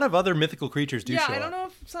A lot of other mythical creatures do yeah, show I don't up. know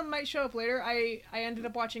if some might show up later. I ended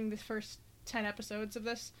up watching the first 10 episodes of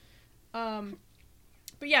this. But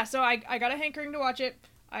yeah, so I got a hankering to watch it.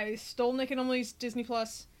 I stole Nick and Emily's Disney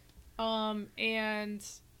Plus, and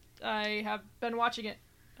I have been watching it.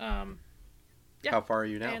 Yeah. How far are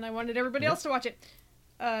you now? And I wanted everybody else to watch it.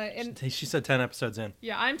 And She said 10 episodes in.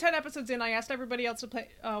 yeah, I'm 10 episodes in. I asked everybody else to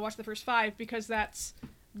watch the first 5 because that's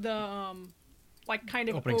the like kind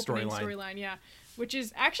of Opening opening storyline. storyline, yeah, which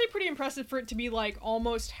is actually pretty impressive for it to be like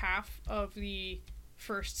almost half of the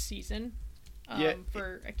first season. Yeah,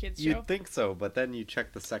 For a kids You'd show, think so, but then you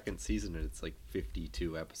check the second season and it's like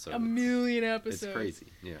 52 episodes. a million It's episodes. crazy,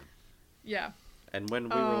 yeah. Yeah, And when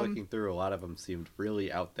we were looking through, a lot of them seemed really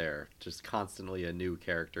out there. Just constantly a new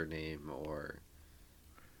character name or...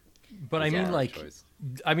 But I mean, bizarre like, choice.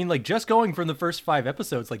 just going from the first 5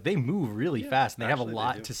 episodes, like they move really fast and they have a actually, they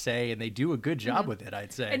lot do. to say and they do a good job with it,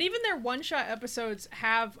 I'd say. and even their one-shot episodes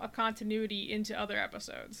have a continuity into other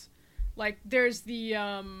episodes. Like there's the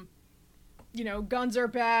guns are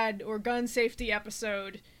bad or gun safety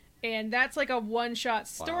episode, and that's like a one-shot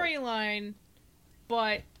storyline.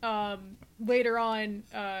 But later on,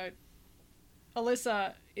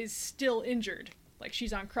 Alyssa is still injured. Like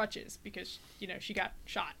she's on crutches because she got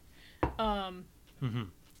shot.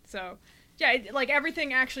 So yeah, like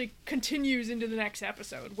everything actually continues into the next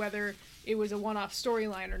episode, whether it was a one-off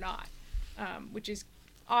storyline or not, which is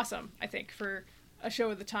awesome, I think, for a show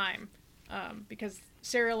of the time, because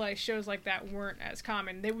serialized shows like that weren't as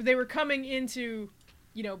common. They were coming into,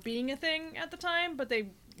 being a thing at the time, but they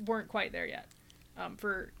weren't quite there yet,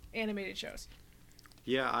 for animated shows.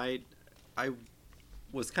 Yeah, I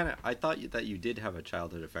was kind of... I thought that you did have a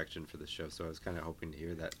childhood affection for this show, so I was kind of hoping to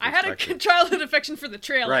hear that. I had a perspective. childhood affection for the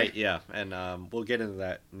trailer. Right, yeah. And we'll get into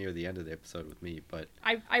that near the end of the episode with me, but...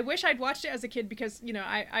 I wish I'd watched it as a kid because,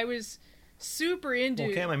 I was super into...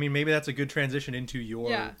 Well, Cam, I mean, maybe that's a good transition into your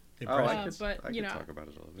Yeah. impressions. but, I you could know, talk about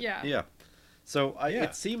it a little bit. yeah. Yeah. So Yeah.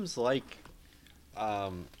 it seems like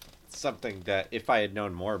something that if I had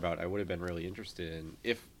known more about, I would have been really interested in.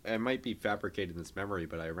 If I might be fabricating this memory,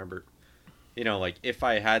 but I remember, like if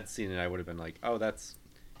I had seen it, I would have been like, oh, that's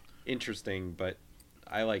interesting. But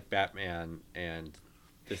I like Batman, and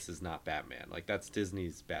this is not Batman. Like, that's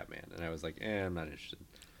Disney's Batman. And I was like, I'm not interested.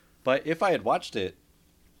 But if I had watched it,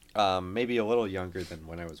 maybe a little younger than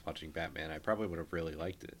when I was watching Batman, I probably would have really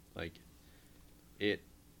liked it. Like, it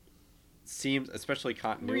seems, especially Were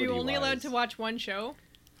continuity. you only allowed to watch one show?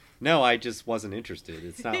 No, I just wasn't interested.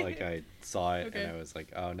 It's not like I saw it Okay. and I was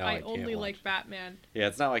like, oh no, I can't only watch. like Batman. Yeah,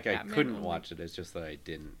 it's not like Batman I couldn't only. watch it. It's just that I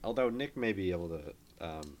didn't. Although Nick may be able to.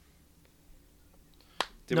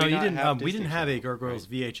 Did No, we you not didn't. have We Disney didn't have a Channel, Gargoyles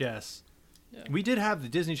right? VHS. Yeah. We did have the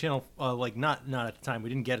Disney Channel, like not at the time. We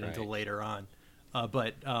didn't get it until Right. later on.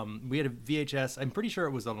 But we had a VHS. I'm pretty sure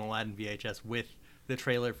it was an Aladdin VHS with the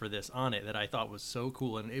trailer for this on it that I thought was so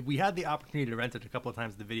cool. And we had the opportunity to rent it a couple of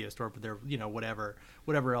times at the video store, but there,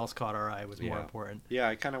 whatever else caught our eye was more Yeah. important. Yeah,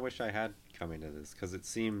 I kind of wish I had come into this because it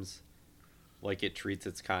seems like it treats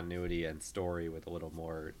its continuity and story with a little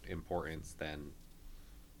more importance than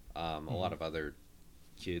a lot of other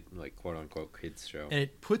quote unquote kids show. And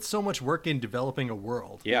it puts so much work in developing a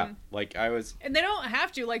world. Yeah, like I was. And they don't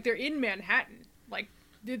have to. Like, they're in Manhattan. Like,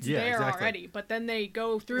 it's Yeah, there exactly. already. But then they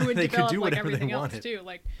go through and They could develop do like whatever they everything else wanted. too.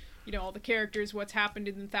 Like, all the characters, what's happened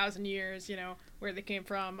in 1,000 years, where they came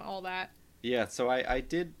from, all that. Yeah, so I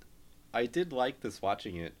did like this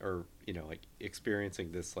watching it, or like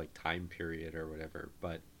experiencing this like time period or whatever,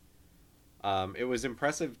 but it was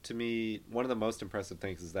impressive to me. One of the most impressive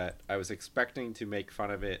things is that I was expecting to make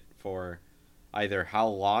fun of it for either how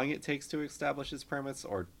long it takes to establish its premise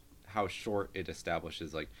or how short it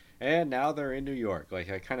establishes, like, and now they're in New York. Like,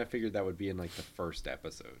 I kind of figured that would be in like the first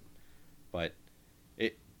episode, but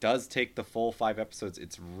it does take the full 5 episodes.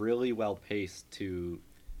 It's really well paced to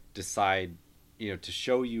decide, to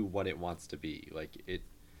show you what it wants to be. Like, it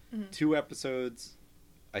 2 episodes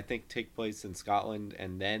I think take place in Scotland,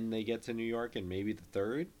 and then they get to New York, and maybe the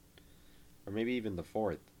 3rd or maybe even the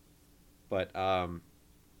 4th. But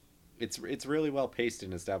it's really well paced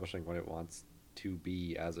in establishing what it wants to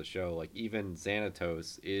be as a show. Like, even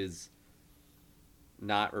Xanatos is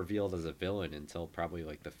not revealed as a villain until probably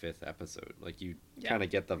like the 5th episode. Like, you kind of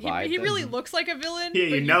get the vibe. He that- really looks like a villain. Yeah,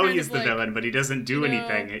 but you know kind he's of, the like, villain, but he doesn't do you know-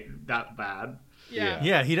 anything that bad. Yeah.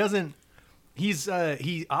 Yeah, he doesn't.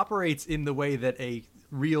 He operates in the way that a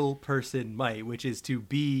real person might, which is to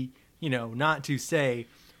be, not to say,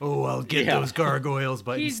 "Oh, I'll get Yeah. those gargoyles,"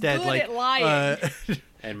 but He's instead, good like, at lying.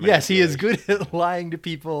 And yes, he is manipulation. good at lying to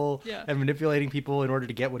people Yeah. and manipulating people in order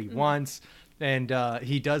to get what he wants, and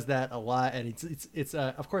he does that a lot. And it's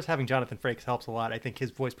of course, having Jonathan Frakes helps a lot. I think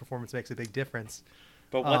his voice performance makes a big difference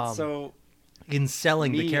But what's so in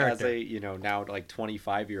selling me the character. as a now like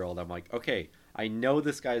 25-year-old, I'm like, okay, I know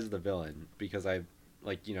this guy's the villain because I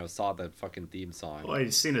saw the fucking theme song. Oh,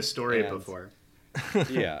 I've seen a story And- before.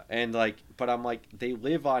 Yeah, and but I'm like, they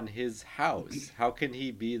live on his house. How can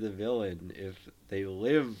he be the villain if they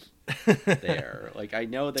live there? Like, I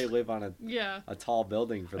know they live on Yeah. a tall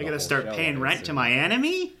building for I the gotta whole start show, paying I rent to assume. my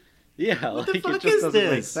enemy? Yeah, What like, the it fuck just is doesn't make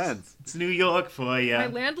this? sense. It's New York for you. My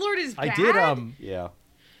landlord is I bad. did Yeah.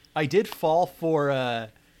 I did fall for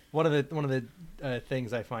one of the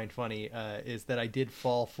things I find funny is that I did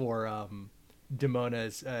fall for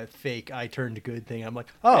Damona's fake "I turned good" thing. I'm like,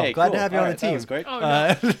 oh, Hey, glad cool. to have you All on right, the team. that was great. Oh,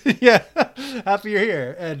 no. Yeah, happy you're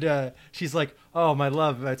here. And she's like, oh, my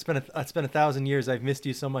love, it's been 1,000 years. I've missed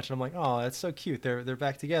you so much. And I'm like, oh, that's so cute. They're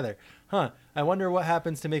back together. Huh. I wonder what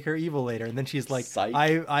happens to make her evil later. And then she's like, Psych.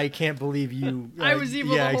 I can't believe you. I was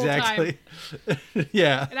evil yeah, the whole exactly.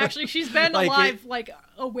 Yeah. And actually, she's been Like, alive,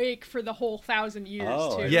 awake for the whole 1,000 years,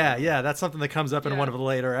 Oh, too. Yeah, that's something that comes up in Yeah. one of the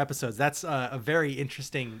later episodes. That's a very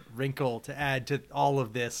interesting wrinkle to add to all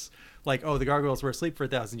of this. Like, oh, the gargoyles were asleep for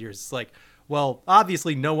 1,000 years. It's like, well,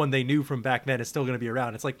 obviously no one they knew from back then is still going to be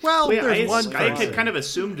around. It's like, well, Well, yeah, there's one I person. had kind of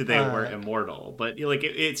assumed they were Uh, immortal, but it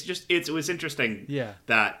was interesting Yeah.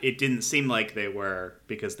 that it didn't seem like they were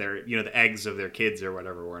because they're the eggs of their kids or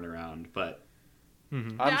whatever weren't around. But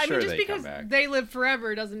I'm Yeah, I sure mean, just they because come back. they live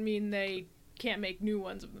forever doesn't mean they can't make new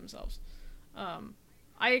ones of themselves.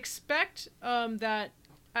 I expect that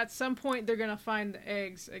at some point they're gonna find the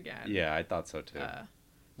eggs again. Yeah, I thought so too. Uh,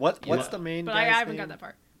 What's Yeah. the main but guy's I haven't name? got that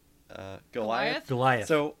part. Goliath? Goliath.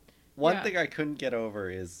 So, one Yeah. thing I couldn't get over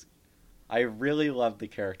is I really love the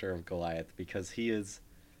character of Goliath because he is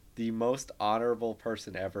the most honorable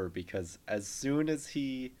person ever, because as soon as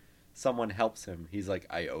someone helps him, he's like,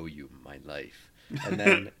 I owe you my life. And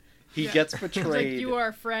then he Yeah. gets It's like, betrayed you are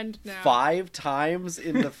a friend now. 5 times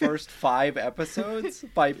in the first 5 episodes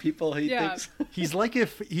by people he Yeah. thinks. He's like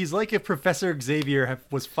if Professor Xavier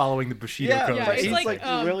was following the Bushido Yeah, code. Yeah, but it's he's like,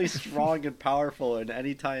 like really strong and powerful, and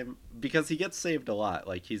anytime, because he gets saved a lot.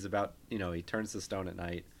 Like, he's about, he turns to stone at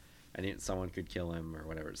night, and someone could kill him or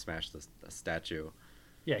whatever, smash the statue.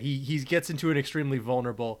 Yeah, he gets into an extremely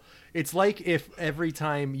vulnerable. It's like if every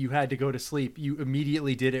time you had to go to sleep, you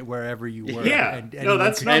immediately did it wherever you were. Yeah. And No, anyone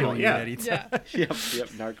that's could normal, kill you yeah. at any time. Yeah. Yep,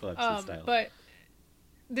 narcolepsy style. But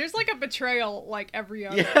there's like a betrayal like every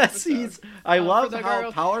other Yes, episode. I for love the how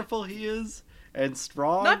gargoyles. powerful he is and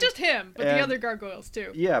strong. Not just him, but the and- other gargoyles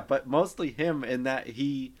too. Yeah, but mostly him in that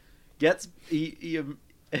he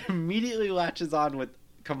immediately latches on with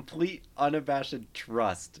complete unabashed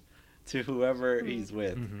trust to whoever he's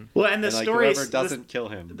with. Well, and the And, like, story whoever doesn't kill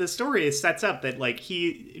him. the story sets up that like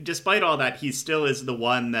he, despite all that, he still is the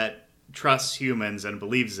one that trusts humans and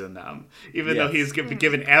believes in them, even though Yes. he's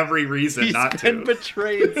given every reason He's not been to.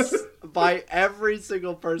 betrayed by every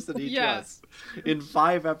single person he Yeah. trusts in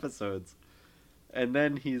 5 episodes. And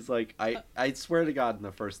then he's like, I swear to God, in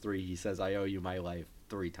the first 3, he says, I owe you my life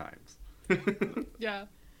 3 times. Yeah.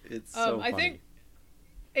 It's so funny. I think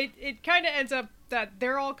it kind of ends up that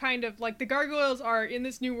they're all kind of like the gargoyles are in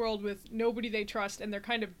this new world with nobody they trust, and they're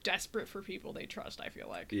kind of desperate for people they trust. I feel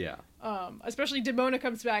like, Yeah. especially Demona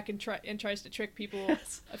comes back and tries to trick people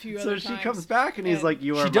a few So other she times. comes back and he's And like,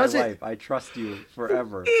 you are She my does it- wife. I trust you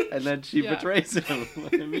forever. And then she Yeah. betrays him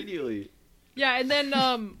immediately. Yeah, and then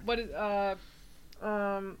what is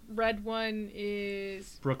red one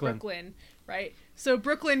is Brooklyn. right? So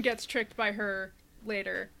Brooklyn gets tricked by her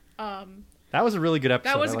later. That was a really good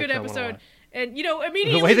episode. That was I a liked good that one a episode. lot. And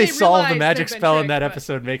immediately The way they solved the realize magic they've been spell in that tricked, but-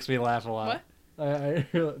 episode makes me laugh a lot.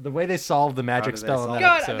 What? The way they solved the magic did they spell in solve that it?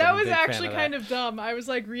 God, episode. that I'm a was big fan actually of kind that. of dumb. I was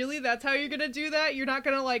like, really? That's how you're gonna do that? You're not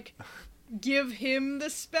gonna like give him the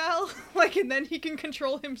spell, like, and then he can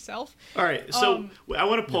control himself? All right, so I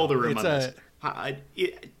want to pull the room it's on this.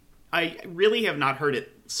 I really have not heard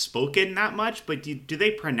it spoken that much, but do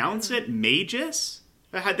they pronounce it Magus?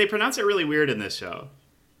 They pronounce it really weird in this show.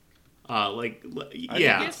 I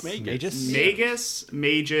Yeah, think it's Magus.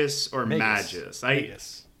 Magus, or Magus. Magus.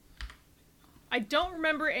 Magus. I don't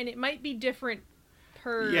remember, and it might be different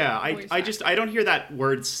per. Yeah, voice I don't hear that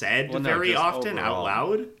word said Well, no, very just often out overall.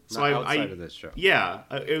 loud. So Not I outside of this show. Yeah,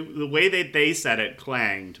 the way that they said it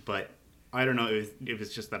clanged, but I don't know if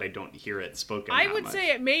it's just that I don't hear it spoken. I that would much.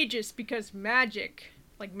 say it Magus because magic,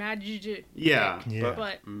 like magic. Yeah. Yeah.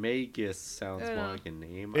 But Magus sounds more like a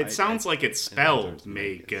name. It sounds like it's spelled there's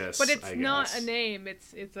Magus. Magus. but it's I not guess. a name.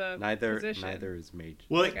 It's a Neither position. is Magus.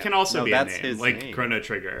 Well, it can also No, be a that's name, his like name. Chrono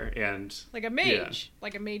Trigger and Like a mage,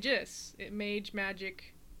 like a magus. Mage,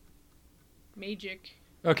 magic, magic.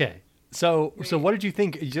 Okay. So what did you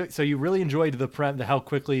think? So you really enjoyed the how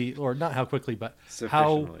quickly, or not how quickly, but how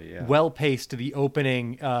Sufficiently, yeah. well paced the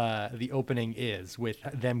opening is, with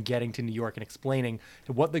them getting to New York and explaining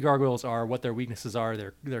what the gargoyles are, what their weaknesses are,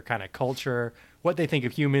 their kind of culture, what they think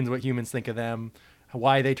of humans, what humans think of them,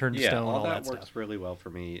 why they turn to stone, all that that works stuff. really well for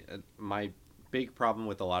me. My big problem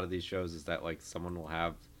with a lot of these shows is that like someone will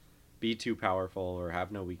be too powerful or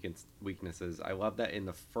have no weaknesses. I love that in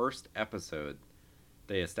the first episode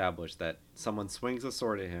they establish that someone swings a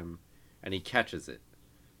sword at him and he catches it,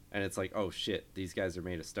 and it's like, oh shit, these guys are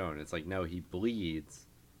made of stone. It's like, no, he bleeds,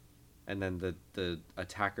 and then the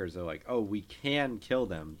attackers are like, oh, we can kill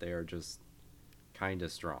them, they are just kind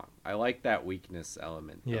of strong. I like that weakness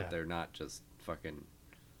element. Yeah. That they're not just fucking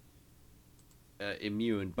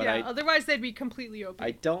immune, but yeah, otherwise they'd be completely open.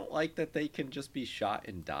 I don't like that they can just be shot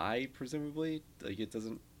and die, presumably. Like, it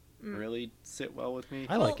doesn't really sit well with me.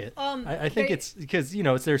 I like it. Well, I think they- it's because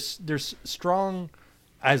it's they're strong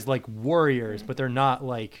as like warriors, but they're not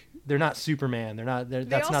Superman. They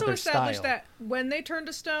That's also not their established style. that when they turn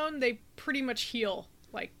to stone, they pretty much heal,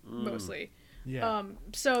 like mostly. Yeah.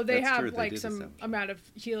 So they That's have true, they like did some establish that. amount of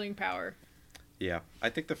healing power. Yeah, I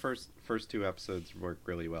think the first 2 episodes work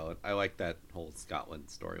really well. I like that whole Scotland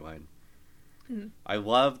storyline. I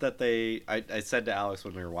love that I said to Alex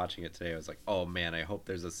when we were watching it today, I was like, oh man, I hope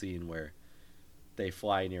there's a scene where they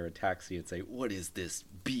fly near a taxi and say, what is this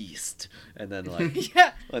beast? And then like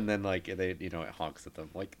Yeah. and then like they it honks at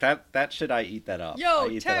them. Like that shit, I eat that up. Yo, I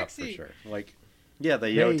eat taxi! that up for sure. Like, yeah, the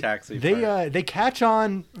yo taxi. part. They catch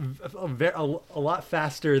on a lot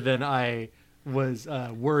faster than I was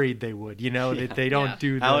worried they would. They don't Yeah.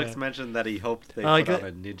 do the Alex mentioned that he hoped they like put it- on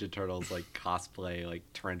a Ninja Turtles like cosplay, like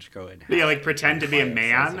trench coat and hat. yeah, like pretend to be a Like,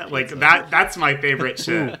 man. slice of Like pizza. that's my favorite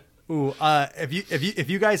shit. Ooh, if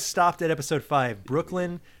you guys stopped at episode 5,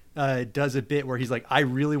 Brooklyn does a bit where he's like, I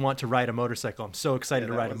really want to ride a motorcycle. I'm so excited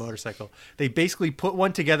to that ride was- a motorcycle. They basically put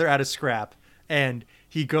one together out of scrap, and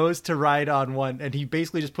he goes to ride on one, and he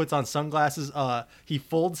basically just puts on sunglasses. He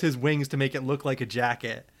folds his wings to make it look like a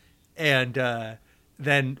jacket, and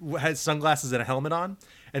then has sunglasses and a helmet on.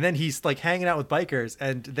 And then he's like hanging out with bikers,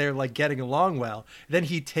 and they're like getting along well. Then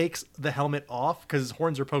he takes the helmet off because his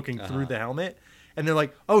horns are poking through the helmet. and they're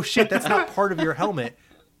like, "Oh shit, that's not part of your helmet,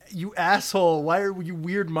 you asshole! Why are you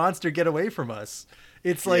weird monster? Get away from us!"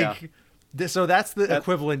 It's like, so that's the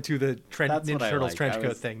equivalent to the Ninja Turtles trench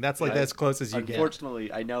coat thing. That's like as close as you get.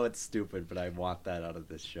 Unfortunately, I know it's stupid, but I want that out of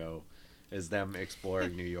this show, is them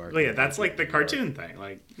exploring New York. Well, yeah, that's like the cartoon thing.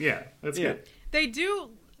 Like, yeah, that's good. They do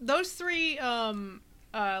those three,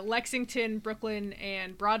 Lexington, Brooklyn,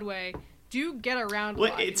 and Broadway, do get around.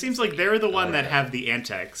 Well, it seems like they're the one that have the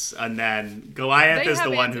antics, and then Goliath is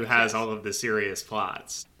the one who has all of the serious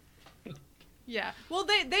plots. Yeah. Well,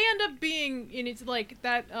 they end up being, and it's like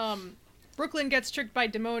that. Brooklyn gets tricked by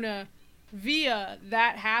Demona via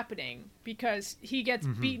that happening because he gets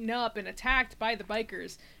beaten up and attacked by the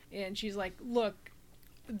bikers, and she's like, "Look,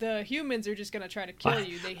 the humans are just gonna try to kill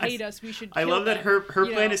you. They hate us. We should." Kill I love that them. her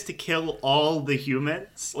plan is to kill all the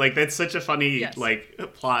humans. Like, that's such a funny like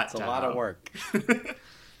plot. It's a lot of work.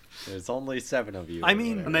 There's only 7 of you. I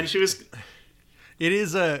mean, and then she was. It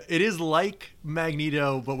is like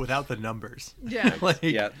Magneto, but without the numbers.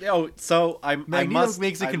 Yeah. Oh, so Magneto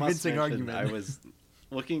makes a convincing argument. I was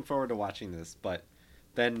looking forward to watching this, but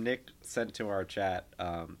then Nick sent to our chat,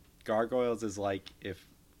 Gargoyles is like if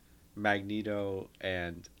Magneto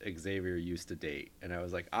and Xavier used to date, and I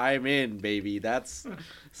was like, I'm in, baby. That's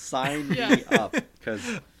sign me up,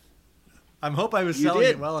 because I hope I was selling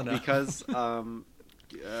it well enough. Because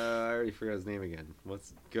I already forgot his name again.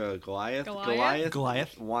 What's Goliath?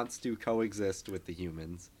 Goliath wants to coexist with the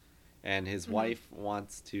humans, and his wife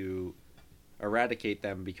wants to eradicate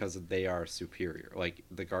them because they are superior. Like,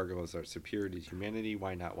 the Gargoyles are superior to humanity.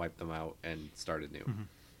 Why not wipe them out and start anew?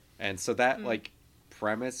 And so that like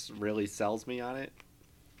premise really sells me on it,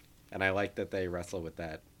 and I like that they wrestle with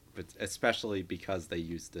that, but especially because they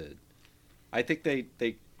used to. I think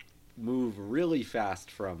they move really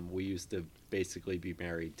fast from we used to basically be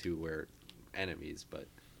married to we're enemies, but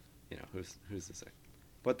you know, who's to say?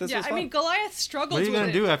 But this was fun. I mean, Goliath struggles. What are you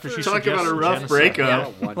gonna do after she talk about a rough genocide?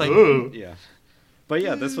 breakup? Yeah, but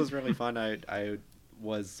yeah, this was really fun. I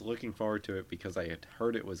was looking forward to it because I had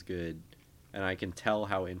heard it was good, and I can tell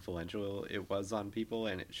how influential it was on people,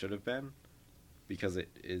 and it should have been, because it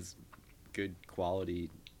is good quality,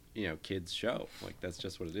 you know, kids show. Like, that's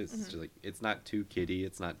just what it is. It's just like, it's not too kiddie,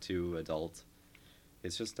 it's not too adult.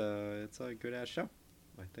 It's just it's a good ass show.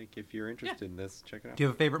 I think if you're interested in this, check it out. Do you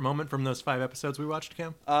have a favorite moment from those 5 episodes we watched,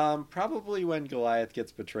 Cam? Probably when Goliath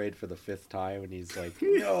gets betrayed for the 5th time, and he's like,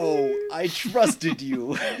 "No, I trusted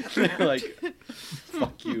you." They're like,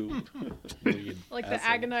 "Fuck you." Like asshole. the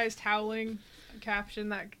agonized howling caption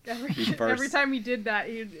that every time he did that,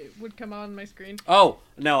 it would come on my screen. Oh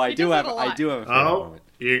no, I He do does have it a lot. a favorite moment.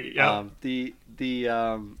 Yeah.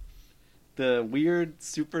 The weird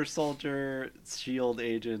super soldier shield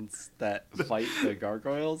agents that fight the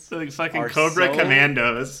gargoyles. So, like, fucking are Cobra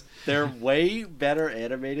Commandos. They're way better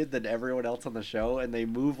animated than everyone else on the show, and they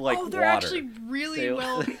move like water. They're actually really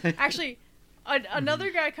well. Actually,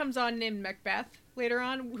 another guy comes on named Macbeth later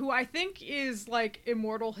on, who I think is like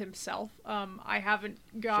immortal himself. I haven't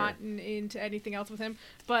gotten into anything else with him,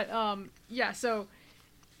 but yeah. So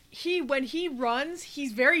when he runs,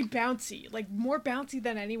 he's very bouncy, like more bouncy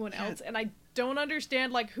than anyone else, and I don't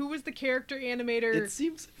understand like who was the character animator. It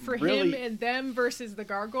seems for really, him and them versus the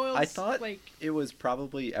gargoyles. I thought like it was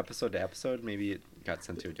probably episode to episode. Maybe it got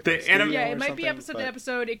sent to a different studio yeah, it or might be something, episode to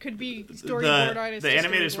episode. It could be storyboard The artists.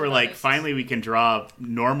 animators were like, finally we can draw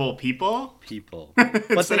normal people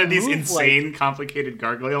But instead of these move insane, complicated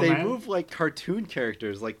gargoyle They men. move like cartoon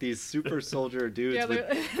characters, like these super soldier dudes Yeah, with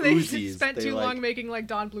they Uzis. spent They, too like- long making like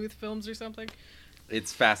Don Bluth films or something.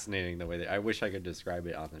 It's fascinating the way I wish I could describe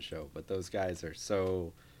it on the show, but those guys are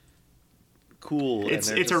so cool. It's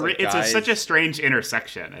and they're just, like, it's guys- such a strange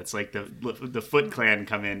intersection. It's like the Foot Clan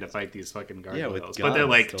come in to fight these fucking gargoyles, with but they're guns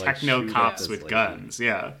like to, like, techno shoot cops at with this guns.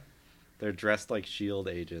 Yeah, They're dressed like shield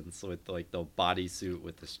agents with like the bodysuit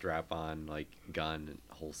with the strap on, like gun and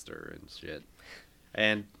holster and shit.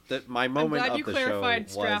 And my I'm moment glad of you the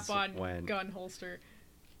clarified show was strap-on when gun holster.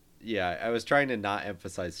 Yeah, I was trying to not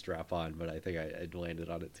emphasize strap on, but I think I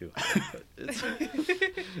landed on it too hard. But it's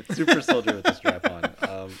super soldier with the strap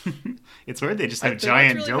on. it's weird they just have think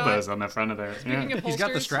giant that's really dildos hot. on the front of their. Speaking of He's got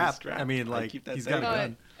the holsters, strap. I mean, like, keep that he's got a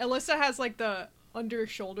saying. gun. Alyssa has like the under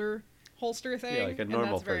shoulder holster thing. Yeah, like a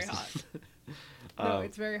normal and that's person. Very hot. No,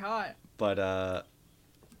 it's very hot. But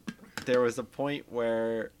there was a point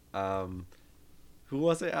where who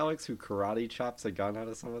was it, Alex, who karate chops a gun out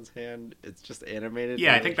of someone's hand? It's just animated.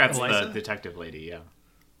 Yeah, I think that's Eliza? the detective lady. Yeah.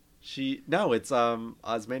 It's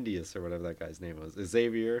Osmondius or whatever that guy's name was.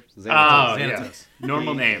 Xavier. Oh, Xanatos. yeah.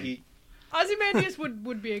 Normal name. Ozymandias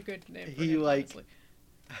would be a good name. For He, him, like, honestly.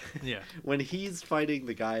 Yeah. when he's fighting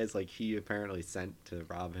the guys like he apparently sent to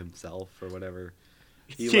rob himself or whatever,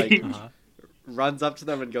 he like runs up to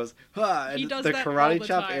them and goes, "Ha!" And He does the that all karate the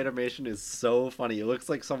chop time. animation is so funny. It looks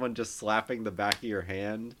like someone just slapping the back of your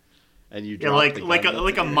hand, and you Yeah, drop like the like gun a that's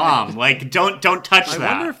like a in your mom. hand. Like don't touch I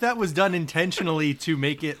that. wonder if that was done intentionally to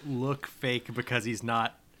make it look fake because he's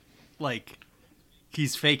not like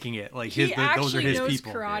he's faking it. Like He those are actually his knows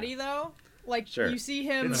people. karate though. Like Sure. you see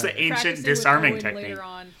him. It's the ancient practicing with disarming Owen technique. Later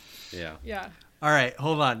on. Yeah. Yeah. All right,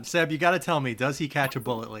 hold on, Seb. You got to tell me, does he catch a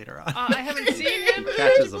bullet later on? I haven't seen him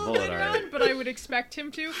Catches a later bullet, on, alright. but I would expect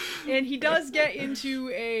him to. And he does get into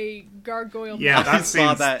a gargoyle. Yeah, mask. I that saw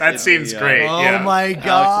seems that that in seems the, great. Oh yeah. my Alex and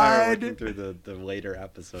I were god! looking through the later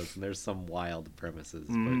episodes, and there's some wild premises.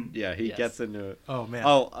 Mm-hmm. But yeah, he Yes. gets into. Oh man.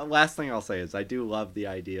 Oh, last thing I'll say is I do love the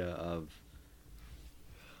idea of.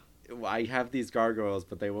 I have these gargoyles,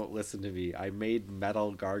 but they won't listen to me. I made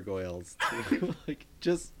metal gargoyles. Too. Like,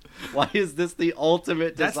 just why is this the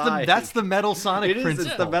ultimate design? that's the Metal Sonic It is.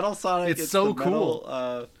 principle. It's the Metal Sonic. It's so the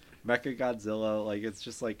metal, Mecha Godzilla. Like it's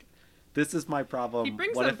just like, this is my problem. He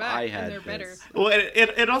brings what them if back, I and had they're better. this? Well,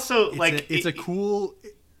 it also It's like a, it's a cool.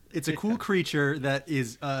 It's a cool creature that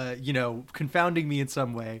is, confounding me in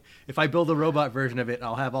some way. If I build a robot version of it,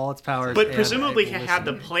 I'll have all its powers. But and presumably it he will had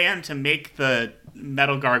the listen. plan to make the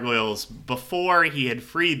metal gargoyles before he had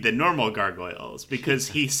freed the normal gargoyles, because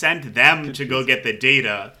he sent them to go get the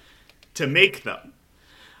data to make them.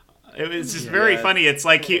 It was just very Yeah. funny. It's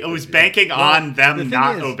like he was banking on The them thing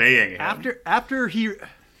not is, obeying him.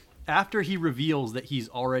 After he reveals that he's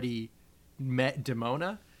already met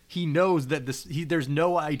Demona, he knows that there's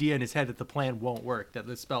no idea in his head that the plan won't work, that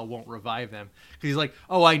the spell won't revive them. Because he's like,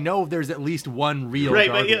 oh, I know there's at least one real Right,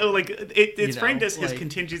 but gargoyle. like it's You framed know, as his like-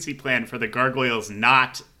 contingency plan for the gargoyles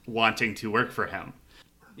not wanting to work for him.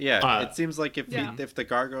 Yeah, Uh, it seems like Yeah. if the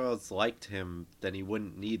gargoyles liked him, then he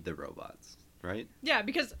wouldn't need the robots, right? Yeah,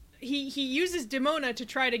 because he uses Demona to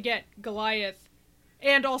try to get Goliath,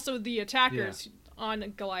 and also the attackers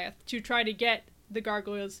on Goliath to try to get the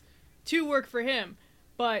gargoyles to work for him,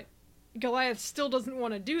 but Goliath still doesn't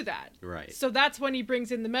want to do that. Right. So that's when he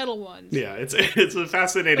brings in the metal ones. Yeah, it's a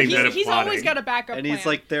fascinating But bit of he's plotting. always got a backup And plan. he's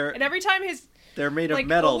like, and every time they're made of like,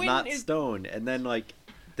 metal, Owen not is- stone, and then like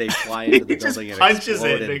they fly into the He just building and punches explode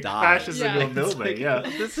it and and die. crashes Yeah. into a It's building. Like, yeah.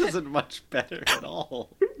 this isn't much better at all.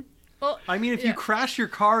 well, I mean, if yeah. you crash your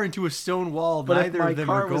car into a stone wall, But if neither my of them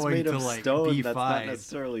car are was going made to of like stone, be that's not fine.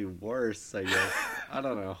 necessarily worse. I guess I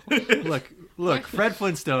don't know. Look, Fred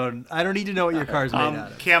Flintstone. I don't need to know what your car's made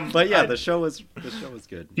out of. Cam, But yeah, the show was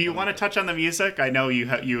good. do you want to touch on the music? I know you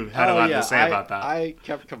had a Oh, lot yeah, to say about that. I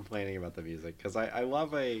kept complaining about the music because I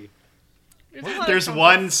love there's, a lot of There's songs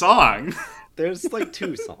one song. There's like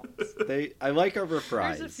two songs. I like a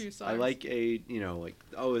reprise. There's a few I songs. like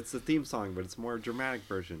it's the theme song, but it's more a dramatic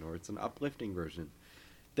version or it's an uplifting version.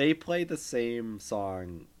 They play the same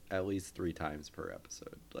song at least 3 times per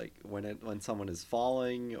episode. Like when someone is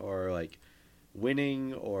falling or like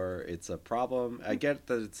winning or it's a problem. I get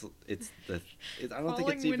that I don't think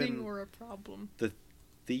it's falling, winning, even or a problem. the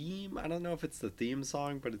theme. I don't know if it's the theme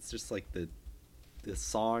song, but it's just like the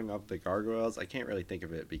song of the gargoyles. I can't really think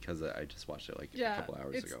of it because I just watched it like Yeah, a couple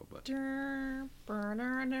hours it's ago. But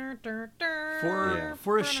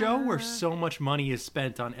For a show where so much money is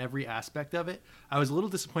spent on every aspect of it, I was a little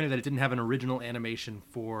disappointed that it didn't have an original animation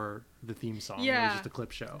for the theme song. It was Yeah. just a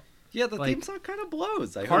clip show. yeah, the Like, theme song kind of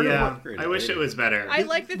blows. I part hope of they Yeah, upgrade I wish it later. was better. I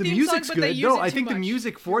like the theme music's song, good. but they use No, it I too think the much.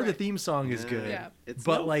 music for You're the right. theme song is good. Yeah. It's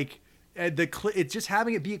But no- like it's just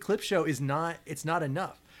having it be a clip show is not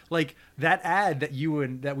enough. Like that ad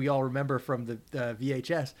that we all remember from the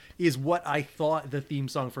VHS is what I thought the theme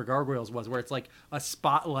song for Gargoyles was, where it's like a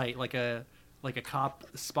spotlight, like a cop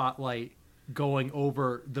spotlight going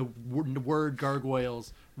over the word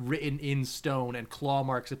gargoyles written in stone and claw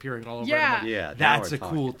marks appearing all over it. I'm Yeah. like, Yeah, now that's we're a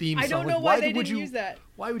cool talking. theme I song. don't Like, know why they would didn't you use that.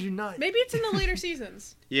 Why would you not? Maybe it's in the later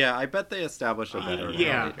seasons. Yeah, I bet they established a better.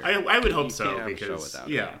 Yeah, later. I would hope You so can't have a show because without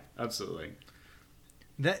it. yeah, absolutely.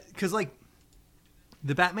 That because like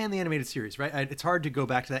the Batman the animated series, right? It's hard to go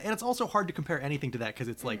back to that, and it's also hard to compare anything to that because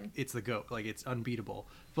it's like it's the GOAT, like it's unbeatable.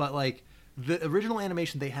 But like the original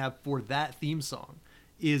animation they have for that theme song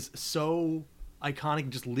is so iconic, it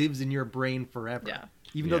just lives in your brain forever. Yeah.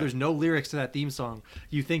 Even though Yeah. there's no lyrics to that theme song,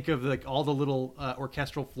 you think of like all the little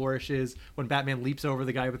orchestral flourishes when Batman leaps over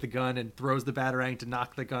the guy with the gun and throws the batarang to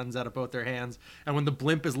knock the guns out of both their hands, and when the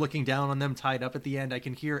blimp is looking down on them tied up at the end, I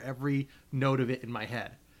can hear every note of it in my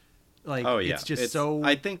head. Like, Oh yeah, it's just so.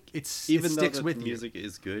 I think it even sticks though with the you. music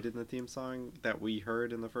is good in the theme song that we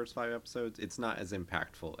heard in the first 5 episodes, it's not as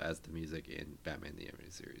impactful as the music in Batman the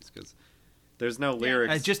Animated Series because There's no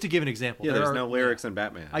lyrics. Just to give an example, Yeah, there's no lyrics in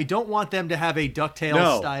Batman. I don't want them to have a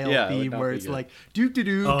DuckTales style it would theme not where be it's good. like do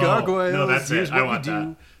Oh, gargoyles. no, that's Here's it. I what we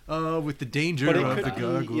want do with the danger But it of could the be,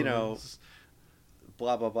 gargoyles. you know,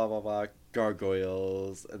 blah blah blah blah blah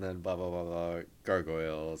gargoyles, and then blah blah blah blah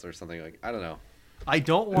gargoyles or something like. I don't know. I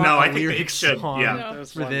don't want No, a I think they lyrics should, song yeah. No.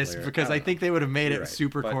 There's for one this lyric. because I I don't think they would have made You're it right.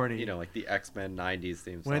 super But, corny. You know, like the X-Men '90s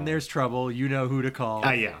theme song. When there's trouble, you know who to call.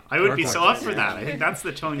 Yeah, I would be so up for that. I Yeah. think that's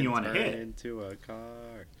the tone you Can want to turn hit. into a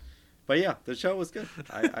car. But yeah, the show was good.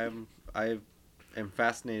 I am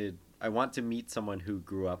fascinated. I want to meet someone who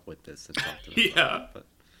grew up with this and talk to them. Yeah. about it, but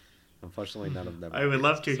unfortunately, none of them. I would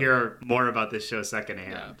love to so, hear more about this show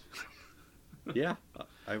secondhand. Yeah,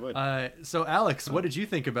 I would. So Alex, what did you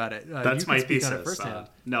think about it? That's you can my speak on it thesis. firsthand.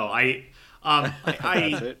 No, I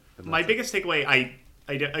That's it, and my that's biggest takeaway, I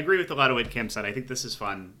agree with a lot of what Kim said. I think this is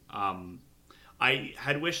fun. I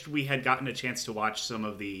had wished we had gotten a chance to watch some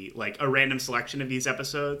of the, like, a random selection of these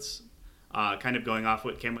episodes, kind of going off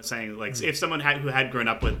what Kim was saying. Like, if someone who had grown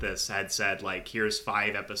up with this had said, like, here's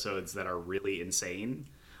 5 episodes that are really insane,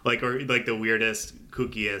 like, or like the weirdest,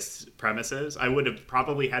 kookiest premises, I would have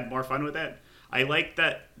probably had more fun with it. I like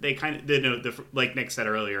that they kind of, you know, like Nick said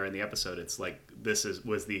earlier in the episode, it's like this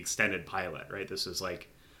was the extended pilot, right? This is like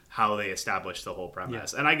how they established the whole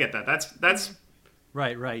premise, and I get that. That's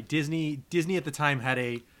Right. Disney at the time had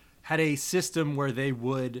a system where they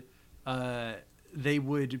would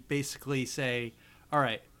basically say, all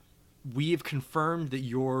right, we have confirmed that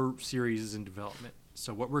your series is in development.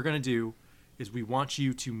 So what we're going to do is we want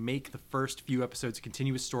you to make the first few episodes a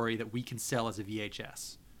continuous story that we can sell as a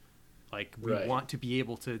VHS. Like, we Right. want to be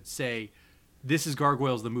able to say, this is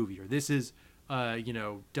Gargoyles the movie, or this is,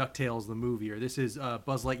 DuckTales the movie, or this is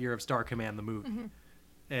Buzz Lightyear of Star Command the movie. Mm-hmm.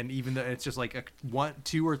 And even though it's just like 1,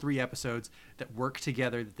 2, or 3 episodes that work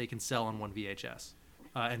together that they can sell on one VHS.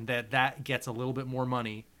 And that gets a little bit more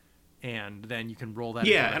money, and then you can roll that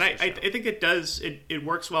into yeah, the and rest of the show. I think it does. It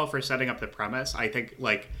works well for setting up the premise. I think,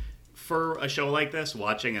 like, for a show like this,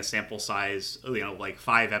 watching a sample size, like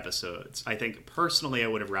 5 episodes, I think personally I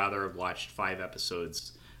would have rather have watched 5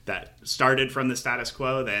 episodes that started from the status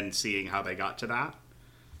quo than seeing how they got to that.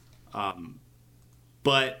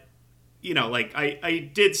 But, like, I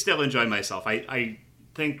did still enjoy myself. I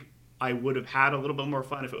think I would have had a little bit more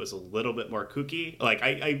fun if it was a little bit more kooky. Like,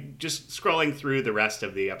 I just scrolling through the rest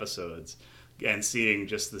of the episodes and seeing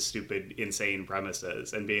just the stupid, insane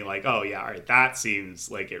premises and being like, oh, yeah, all right, that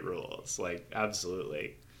seems like it rules. Like,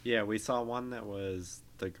 absolutely. Yeah, we saw one that was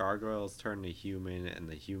the gargoyles turn to human and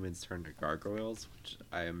the humans turn to gargoyles, which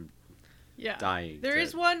I am Yeah. dying There to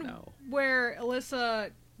is one know. where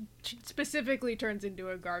Alyssa specifically turns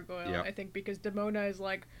into a gargoyle, Yep. I think, because Demona is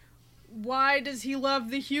like, why does he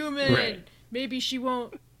love the human? Right. Maybe he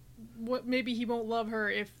won't love her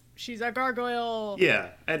if she's a gargoyle. Yeah.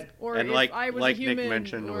 And Or And if like I was like a human. Nick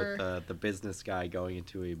mentioned or... with the business guy going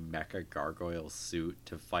into a mecha gargoyle suit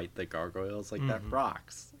to fight the gargoyles, like that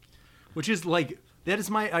rocks. Which is like, that is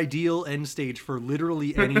my ideal end stage for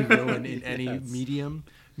literally any villain in any Yes. medium,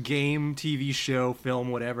 game, TV show, film,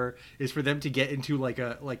 whatever, is for them to get into like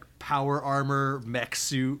a power armor mech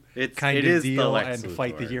suit It kind is of the deal Lex and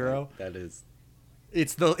fight the Luthor. hero. Like, that is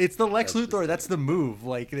It's the Lex That's just Luthor. That's the move.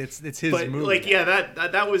 Like, it's his but move. like, yeah,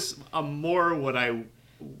 that was more what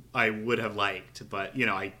I would have liked, but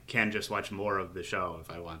I can just watch more of the show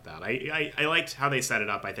if I want that. I liked how they set it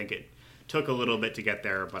up. I think it took a little bit to get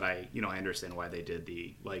there, but I understand why they did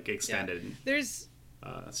the extended There's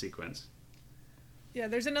sequence.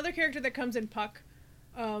 there's another character that comes in Puck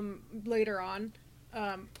later on,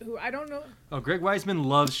 who I don't know. Oh, Greg Weisman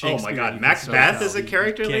loves Shakespeare. Oh my God, You can so Macbeth tell. is a You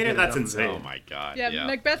character can't later? get That's enough of it. insane. oh my god. Yeah,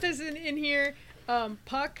 Macbeth is in here.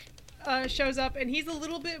 Puck shows up, and he's a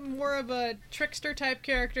little bit more of a trickster type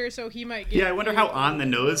character, so he might get. Yeah, I wonder how on the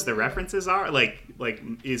nose the references are. Like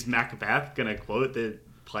is Macbeth gonna quote the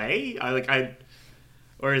play?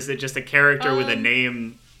 Or is it just a character with a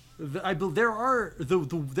name? There are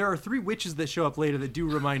 3 witches that show up later that do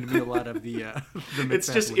remind me a lot of the It's Macbeth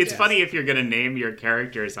just witches. it's funny if you're gonna name your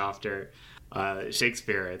characters after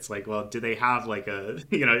Shakespeare. It's like, well, do they have like a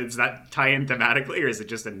does that tie in thematically, or is it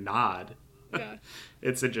just a nod? Yeah.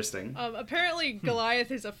 It's interesting. Apparently,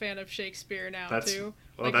 Goliath is a fan of Shakespeare now That's too.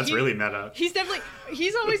 that's really meta. He's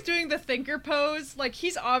always doing the thinker pose. Like,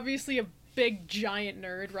 he's obviously a big giant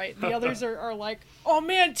nerd, right? The others are like, oh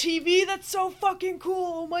man, TV, that's so fucking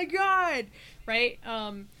cool. Oh my god, right?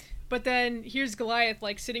 But then here's Goliath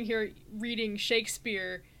like sitting here reading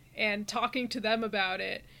Shakespeare and talking to them about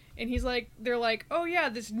it, and they're like, oh yeah,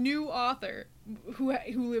 this new author who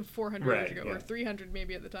lived 400 years Right, ago, yeah. or 300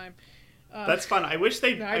 maybe at the time. That's fun. I wish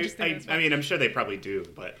they. No, I just think it's I fun. mean, I'm sure they probably do,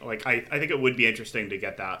 but like, I think it would be interesting to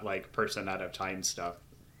get that like person out of time stuff,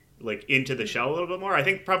 like into the show a little bit more. I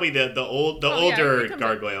think probably the older it comes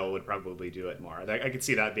Gargoyle would probably do it more. I could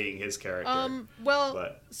see that being his character. Well,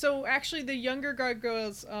 But- so actually, the younger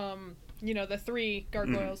gargoyles, the 3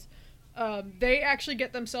 gargoyles, Mm-hmm. they actually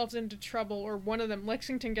get themselves into trouble, or one of them,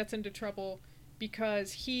 Lexington, gets into trouble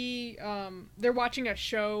because they're watching a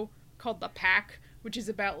show called The Pack, which is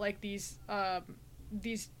about like these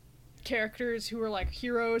characters who are like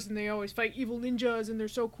heroes and they always fight evil ninjas and they're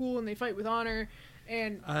so cool and they fight with honor.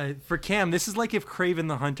 And For Cam, this is like if Kraven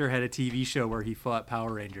the Hunter had a TV show where he fought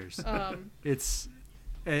Power Rangers. And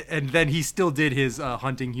then he still did his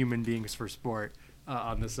hunting human beings for sport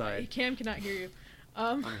on the side. Cam cannot hear you.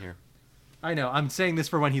 I'm here. I know. I'm saying this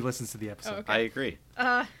for when he listens to the episode. Oh, okay. I agree.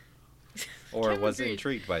 Or Kevin was agreed.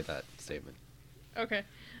 intrigued by that statement. Okay.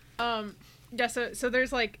 Yeah, so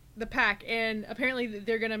there's like the Pack, and apparently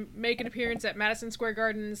they're gonna make an appearance at Madison Square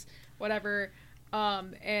Gardens, whatever.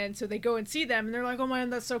 And so they go and see them, and they're like, "Oh man,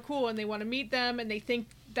 that's so cool!" And they want to meet them, and they think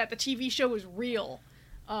that the TV show is real.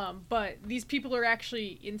 But these people are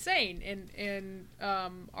actually insane, and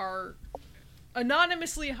are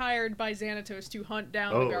anonymously hired by Xanatos to hunt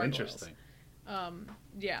down the gargoyles. Interesting.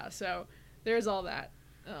 Yeah, so there's all that.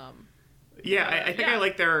 Yeah, I think yeah. I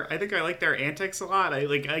like their antics a lot.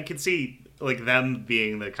 I could see like them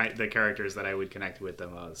being the characters that I would connect with the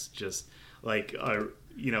most. Just like They're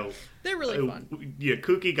really fun. Yeah,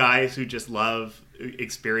 kooky guys who just love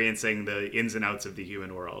experiencing the ins and outs of the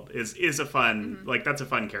human world is a fun like that's a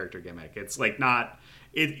fun character gimmick. It's like not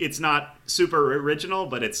it's not super original,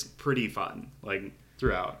 but it's pretty fun like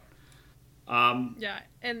throughout. Yeah,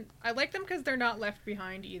 and I like them because they're not left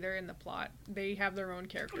behind either in the plot. They have their own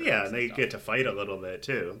character. Yeah, arcs and they stuff. get to fight a little bit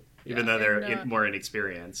too, even Yeah, though they're and, more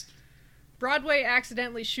inexperienced. Broadway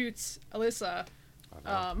accidentally shoots Alyssa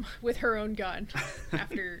with her own gun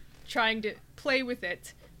after trying to play with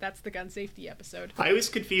it. That's the gun safety episode. I was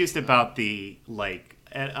confused about the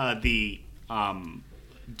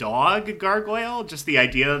dog gargoyle. Just the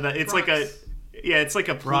idea that it's like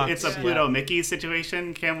a Bronx, it's a yeah. Pluto Mickey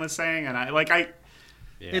situation. Cam was saying, and Yeah.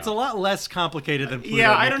 It's a lot less complicated than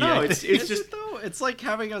Pluto I don't Mickey, know. think. It's Is just it though? It's like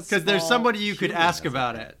having a Because there's small somebody you could human ask as a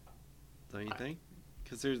about pet, it. Don't you think?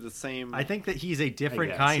 Because there's the same. I think that he's a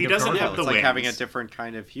different guess. kind He of doesn't gargoyle. have it's the like having a wings. different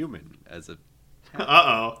kind of human as a.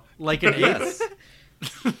 Like an ape. Yes.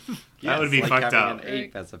 That would be like fucked having up. An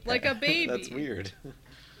ape as a pet. Like a baby. That's weird.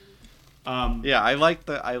 Yeah, I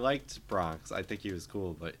liked Bronx. I think he was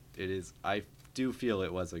cool, but I do feel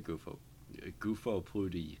it was a Goofo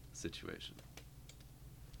Pluty situation.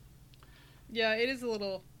 Yeah, it is a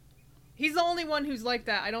little. He's the only one who's like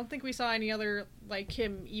that. I don't think we saw any other like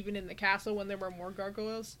him even in the castle when there were more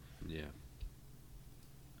gargoyles. Yeah.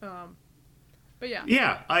 But yeah.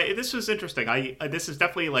 Yeah, this was interesting. This is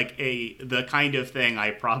definitely like the kind of thing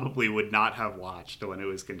I probably would not have watched when it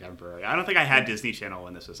was contemporary. I don't think I had Disney Channel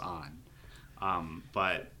when this was on,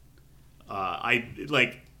 but I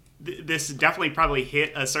like this definitely probably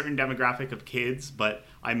hit a certain demographic of kids, but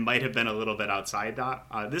I might have been a little bit outside that.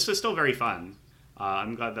 This was still very fun.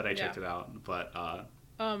 I'm glad that I checked it out, but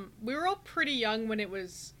we were all pretty young when it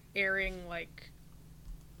was airing. Like,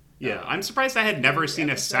 yeah, I'm surprised I had never seen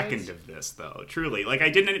a episodes. second of this though. Truly, like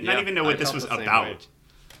I didn't not Yeah, even know I what this felt was the same about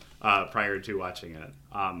prior to watching it.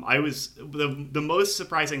 I was the most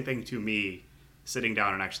surprising thing to me sitting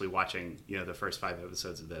down and actually watching the first 5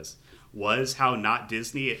 episodes of this was how not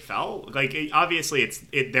Disney it felt. Like obviously it's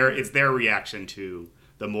their reaction to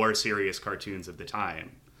the more serious cartoons of the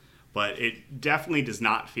time, but it definitely does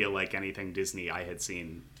not feel like anything Disney I had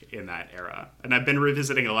seen in that era. And I've been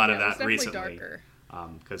revisiting a lot of it was that definitely recently. darker.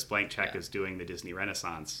 Because Blank Check is doing the Disney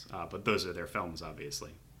Renaissance, but those are their films,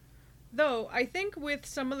 obviously. Though, I think with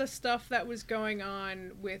some of the stuff that was going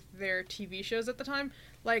on with their TV shows at the time,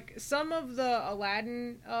 like some of the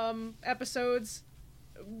Aladdin episodes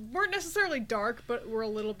weren't necessarily dark, but were a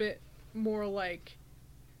little bit more like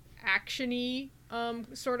action-y,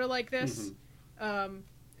 sort of like this.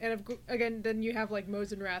 Again, then you have like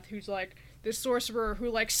Mosenrath, who's like this sorcerer who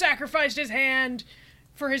like sacrificed his hand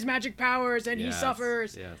for his magic powers, and he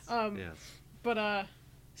suffers. Yes. Yes. But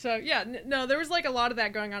so yeah, no, there was like a lot of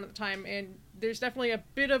that going on at the time, and there's definitely a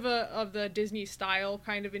bit of the Disney style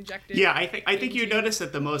kind of injected. Yeah, I think you into notice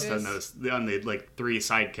it the most on the like 3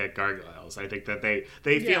 sidekick gargoyles. I think that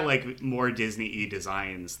they feel like more Disney-y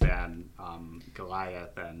designs than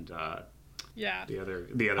Goliath and Yeah. the other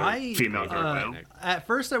female gargoyle. At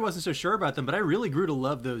first, I wasn't so sure about them, but I really grew to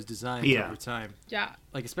love those designs over time. Yeah.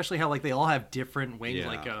 Like especially how like they all have different wings. Yeah.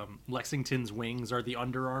 Like Lexington's wings are the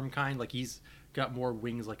underarm kind. Like he's got more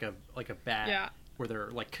wings like a bat. Yeah. Where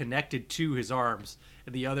they're like connected to his arms.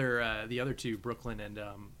 And the other two, Brooklyn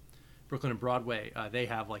and Broadway, they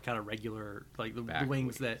have like kind of regular like the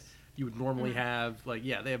wings that you would normally have. Like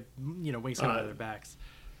they have wings coming out of their backs.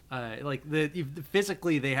 Like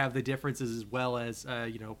physically they have the differences as well as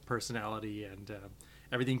personality and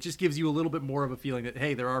everything. Just gives you a little bit more of a feeling that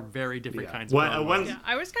hey, there are very different kinds of Broadways. Yeah,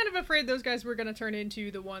 I was kind of afraid those guys were going to turn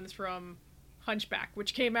into the ones from Hunchback,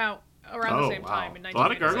 which came out around the same time in 1996. A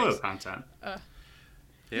lot of Gargoyle content.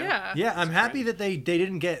 Yeah, I'm happy that they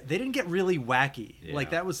didn't get really wacky. Yeah.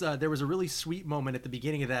 Like that was there was a really sweet moment at the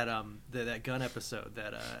beginning of that that gun episode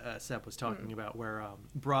that Seb was talking about where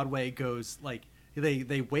Broadway goes like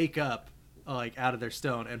they wake up like out of their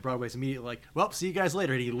stone and Broadway's immediately like, well, see you guys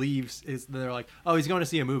later, and he leaves. They're like, oh, he's going to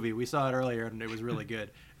see a movie. We saw it earlier and it was really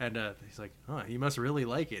good. And he's like, oh, he must really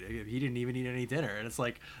like it. He didn't even eat any dinner. And it's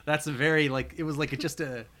like that's a very like it was like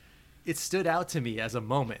it stood out to me as a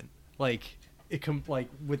moment like. It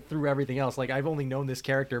through everything else. Like I've only known this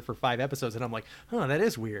character for 5 episodes, and I'm like, oh, that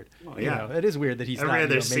is weird. Oh, yeah, it is weird that he's every not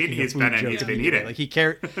other scene making he's a food been in, joke he's been immediately.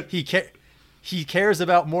 eating. Like he cares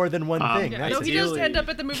about more than one thing. Yeah, no, he does end up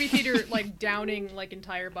at the movie theater like downing like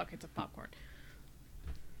entire buckets of popcorn.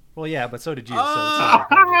 Well, yeah, but so did you.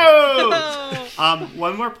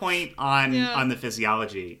 One more point on the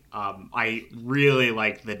physiology. I really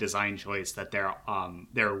like the design choice that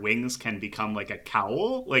their wings can become like a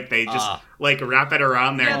cowl. Like they just like wrap it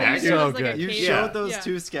around their neck. So like good. You showed those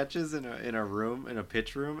 2 sketches in a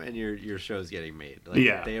pitch room, and your show's getting made.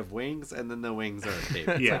 Like, they have wings, and then the wings are a cape.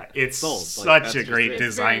 It's sold. such a great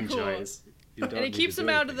design cool. choice. And it keeps them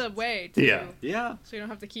out of the way too. Yeah. So you don't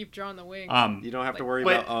have to keep drawing the wings. You don't have to worry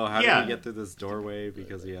about how did we get through this doorway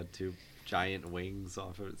because he had 2 giant wings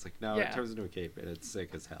off of it. It's like no, it turns into a cape and it's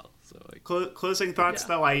sick as hell. So like closing thoughts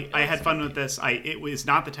though, I had fun with this. It was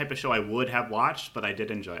not the type of show I would have watched, but I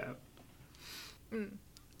did enjoy it.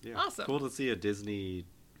 Yeah. Awesome. Cool to see a Disney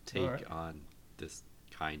take on this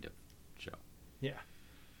kind of show. Yeah.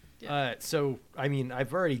 So, I mean,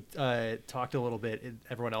 I've already talked a little bit in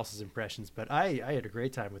everyone else's impressions, but I had a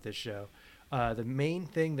great time with this show. The main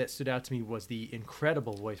thing that stood out to me was the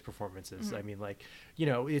incredible voice performances. Mm-hmm. I mean, like,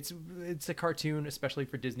 it's a cartoon, especially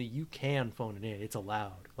for Disney. You can phone it in. It's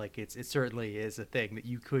allowed. Like, it certainly is a thing that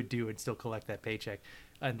you could do and still collect that paycheck.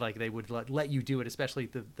 And, like, they would let you do it, especially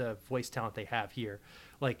the voice talent they have here.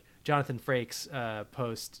 Like, Jonathan Frakes,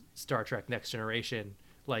 post Star Trek Next Generation,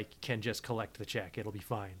 like, can just collect the check. It'll be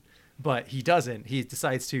fine. But he doesn't. He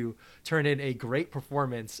decides to turn in a great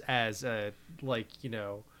performance as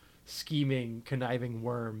scheming, conniving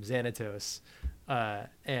worm Xanatos,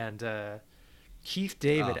 and Keith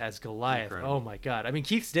David as Goliath. Incredible. Oh my God! I mean,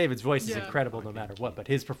 Keith David's voice is incredible no matter what, but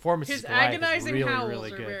his performance His as Goliath agonizing is really, howls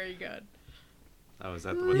really are good. very good. Oh, is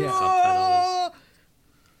that what the subtitle is?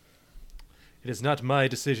 It is not my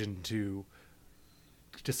decision to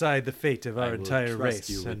decide the fate of our will entire trust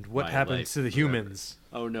you race with and what my happens life to the forever. humans.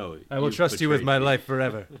 Oh no! I will trust you with betrayed my me. life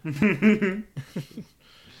forever.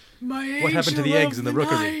 My What happened to the angel eggs in the of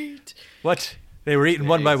rookery? night. What? They were eaten The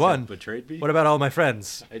one by eggs have one. betrayed me. What about all my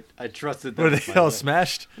friends? I trusted them. Were with they my all life.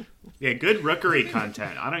 smashed? Yeah, good rookery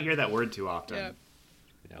content. I don't hear that word too often. Yeah.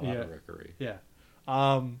 Yeah, a lot of rookery. Yeah.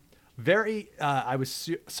 I was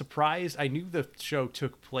surprised. I knew the show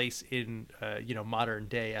took place in, modern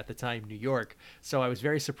day at the time, New York. So I was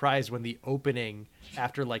very surprised when the opening,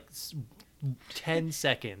 after like 10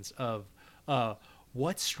 seconds of,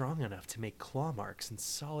 what's strong enough to make claw marks in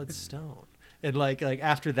solid stone? And like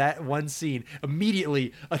after that one scene,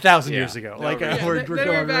 immediately 1,000 years ago, They like were back. we're They were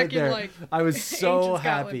going back right in, there. like, I was so ancient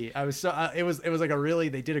happy. I was so it was like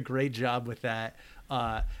they did a great job with that.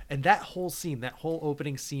 And that whole scene, that whole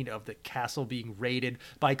opening scene of the castle being raided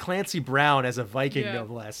by Clancy Brown as a Viking, Yeah. no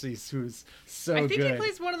less, who's so I think good. he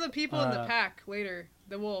plays one of the people in the pack later,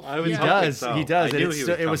 the wolf. I was He hoping does. so. He does. I And knew he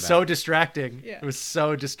would it come was so back. distracting. Yeah. It was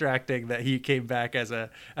so distracting that he came back as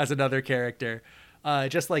another character.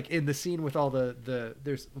 Just like in the scene with all the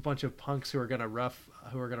there's a bunch of punks who are gonna rough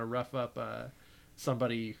up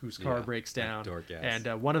somebody whose car Yeah, breaks like down, dork ass.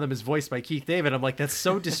 and one of them is voiced by Keith David. I'm like, that's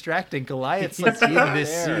so distracting. Goliath's like in this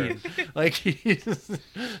there. scene, like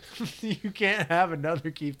you can't have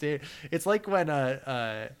another Keith David. It's like when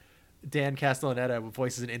Dan Castellaneta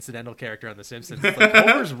voices an incidental character on The Simpsons. It's like,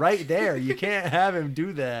 Homer's right there. You can't have him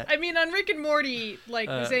do that. I mean, on Rick and Morty, like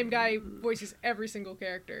the same guy voices every single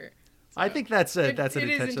character. I think that's an It is intentional.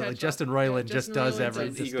 Like intentional. Justin Roiland Yeah, just Justin does Roiland every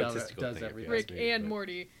does- It's an just does egotistical thing, if everything. you Rick ask me, and but-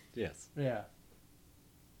 Morty. Yes. Yeah.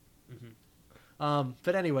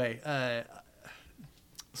 But anyway,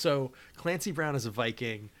 so Clancy Brown is a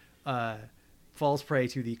Viking. falls prey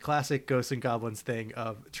to the classic Ghosts and Goblins thing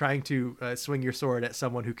of trying to swing your sword at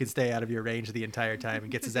someone who can stay out of your range the entire time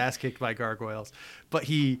and gets his ass kicked by gargoyles. But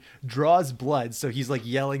he draws blood, so he's like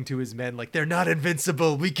yelling to his men like, they're not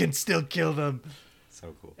invincible, we can still kill them.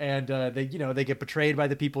 So cool. And they get betrayed by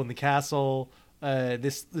the people in the castle.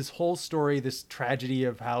 This whole story, this tragedy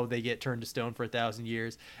of how they get turned to stone for 1,000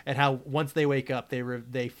 years, and how once they wake up,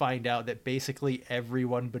 they find out that basically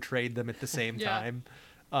everyone betrayed them at the same time.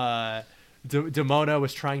 Demona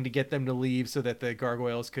was trying to get them to leave so that the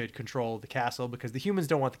gargoyles could control the castle, because the humans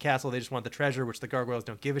don't want the castle, they just want the treasure, which the gargoyles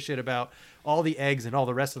don't give a shit about. All the eggs and all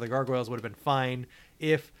the rest of the gargoyles would have been fine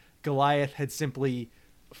if Goliath had simply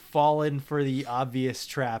fallen for the obvious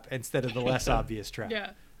trap instead of the less obvious trap.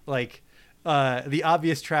 Yeah. Like the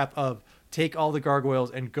obvious trap of take all the gargoyles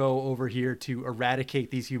and go over here to eradicate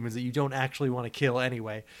these humans that you don't actually want to kill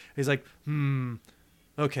anyway. He's like,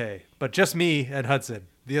 okay, but just me and Hudson.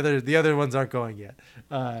 The other ones aren't going yet.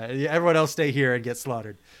 Everyone else stay here and get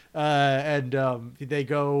slaughtered. They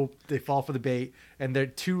fall for the bait, and they're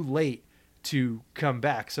too late to come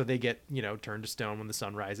back, so they get turned to stone when the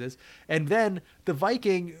sun rises. And then the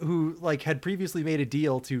Viking, who had previously made a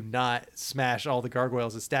deal to not smash all the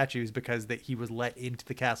gargoyles as statues because he was let into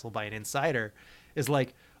the castle by an insider, is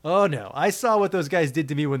like, oh no, I saw what those guys did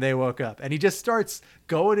to me when they woke up. And he just starts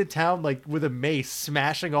going to town with a mace,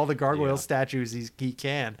 smashing all the gargoyle statues he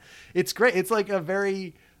can. It's great. It's like a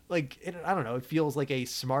very I don't know, it feels like a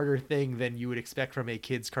smarter thing than you would expect from a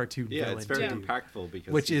kid's cartoon villain. Yeah, it's very impactful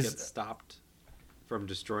because he gets stopped from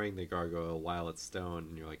destroying the gargoyle while it's stone,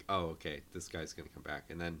 and you're like, oh, okay, this guy's gonna come back.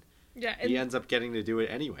 And then he ends up getting to do it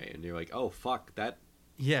anyway, and you're like, oh fuck, that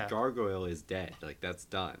gargoyle is dead. That's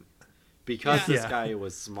done. Because this guy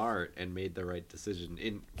was smart and made the right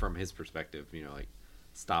decision from his perspective,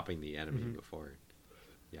 stopping the enemy before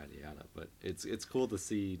yada yada. But it's cool to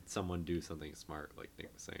see someone do something smart, like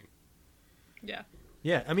Nick was saying.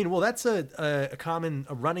 Yeah, I mean, well, that's a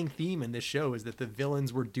running theme in this show, is that the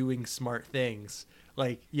villains were doing smart things,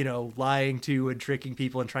 lying to and tricking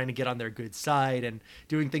people and trying to get on their good side and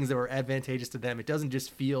doing things that were advantageous to them. It doesn't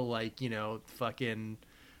just feel like fucking.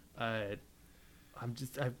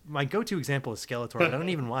 My go-to example is Skeletor, but I don't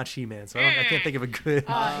even watch He-Man, so I can't think of a good.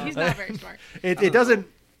 He's not very smart.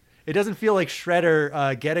 It doesn't feel like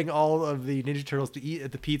Shredder getting all of the Ninja Turtles to eat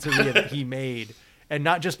at the pizzeria that he made and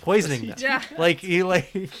not just poisoning them. Yeah. No,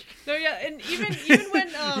 yeah, and even when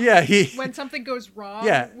when something goes wrong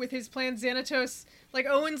with his plan, Xanatos,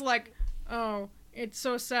 Owen's like, oh, it's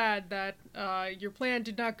so sad that your plan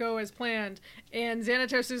did not go as planned, and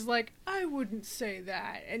Xanatos is like, I wouldn't say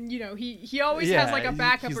that, and he always has a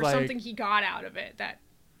backup or something he got out of it that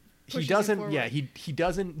he doesn't. Yeah, he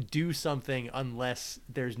doesn't do something unless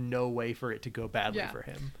there's no way for it to go badly for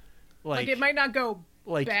him. It might not go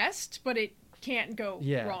best, but it can't go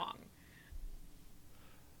wrong.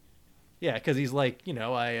 Yeah, because he's like,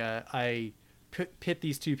 I pit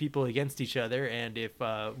these two people against each other, and if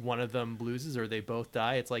one of them loses or they both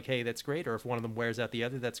die, it's like, hey, that's great. Or if one of them wears out the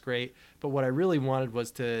other, that's great. But what I really wanted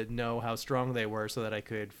was to know how strong they were so that I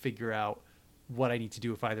could figure out what I need to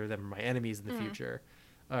do if either of them are my enemies in the future,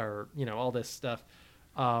 or all this stuff.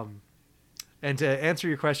 And to answer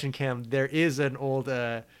your question, Cam, there is an old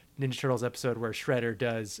Ninja Turtles episode where Shredder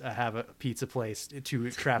does have a pizza place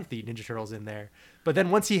to trap the Ninja Turtles in there. But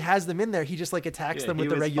then once he has them in there, he just attacks them with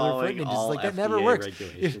the regular foot ninjas. That never works. If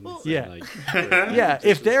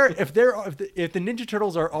the Ninja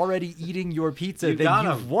Turtles are already eating your pizza, then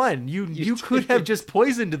you've won. You could have just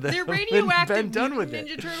poisoned them. They're radioactive and been done with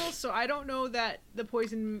Ninja Turtles, so I don't know that the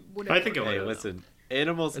poison would have. I think it would. Hey, listen,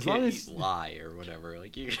 animals can't eat lye or whatever.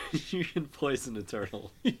 You can poison a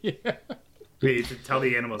turtle. Yeah. We tell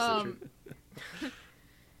the animals the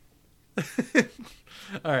truth.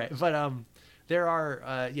 All right, but there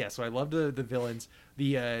are so I love the villains.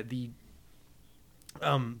 The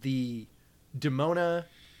Demona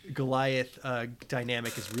Goliath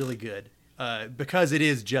dynamic is really good because it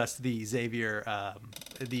is just the Xavier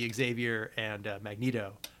and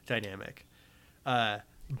Magneto dynamic.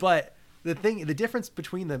 But the difference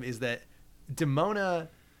between them is that Demona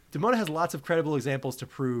has lots of credible examples to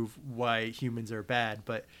prove why humans are bad,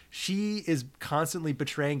 but she is constantly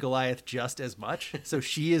betraying Goliath just as much. So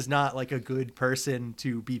she is not a good person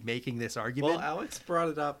to be making this argument. Well, Alex brought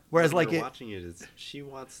it up. Whereas watching it is she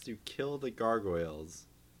wants to kill the gargoyles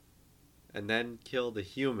and then kill the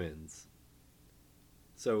humans.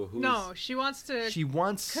 So she wants to. She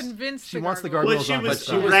wants convince. She wants the gargoyles. Well,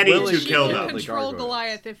 she was ready to kill them. Control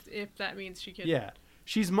Goliath if that means she can. Yeah.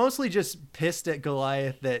 she's mostly just pissed at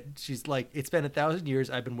Goliath that she's like, it's been 1,000 years.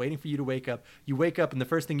 I've been waiting for you to wake up. You wake up and the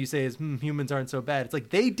first thing you say is, humans aren't so bad. It's like,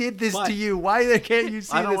 they did this But to you. Why can't you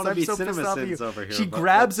see I don't this? want to I'm be so pissed off at you. CinemaSins over here. She but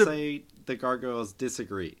grabs let's a... say the gargoyles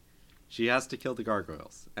disagree. She has to kill the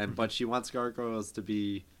gargoyles, but she wants gargoyles to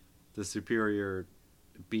be the superior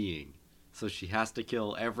being. So she has to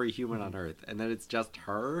kill every human on Earth, and then it's just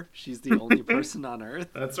her. She's the only person on Earth.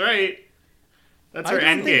 That's right. That's I her don't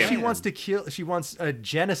end think game. she wants to kill. She wants a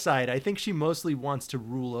genocide. I think she mostly wants to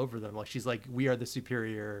rule over them. Like she's like, we are the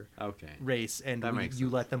superior Okay. race, and That makes you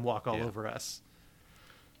sense. let them walk all Yeah. over us.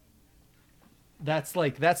 That's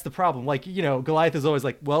the problem. Like, Goliath is always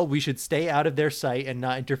like, well, we should stay out of their sight and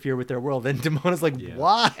not interfere with their world. And Damona's like, Yeah.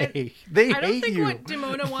 why? They I don't hate think you. what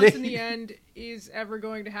Demona wants in the end is ever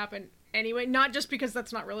going to happen anyway. Not just because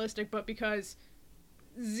that's not realistic, but because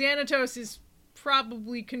Xanatos is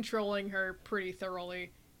probably controlling her pretty thoroughly.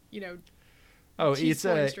 Oh, She's it's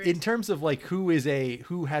pulling strings. in terms of like who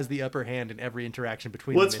has the upper hand in every interaction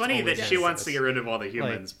between Well, them. it's funny that always she Xanatos. wants to get rid of all the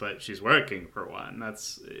humans, but she's working for one.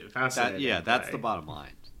 That's fascinating. That's right? the bottom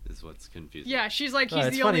line. Is what's confusing. Yeah, she's like, he's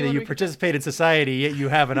It's the funny only that one you we can- participate in society, yet you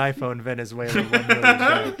have an iPhone, Venezuela. 1 million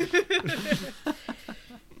times.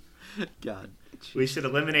 God. We should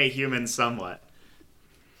eliminate humans somewhat.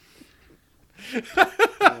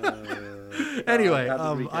 Anyway,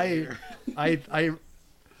 how did we get here?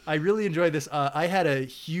 I really enjoyed this. I had a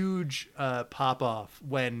huge pop off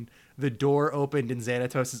when the door opened in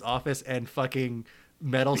Xanatos' office and fucking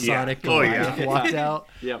Metal Yeah. Sonic Oh, Goliath yeah. walked out.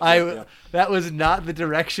 Yep, I yep. That was not the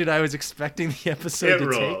direction I was expecting the episode It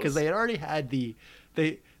to take, rules. because they had already had the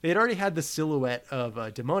silhouette of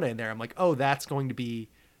Demona in there. I'm like, oh, that's going to be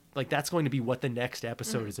what the next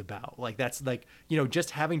episode is about. Like that's like, just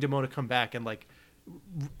having Demona come back and like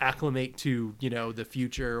acclimate to the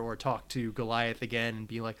future, or talk to Goliath again and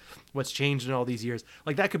be like, what's changed in all these years.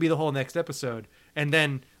 Like that could be the whole next episode. And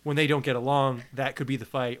then when they don't get along, that could be the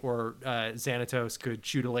fight, or Xanatos could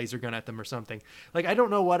shoot a laser gun at them or something. Like I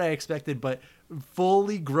don't know what I expected, but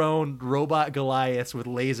fully grown robot Goliaths with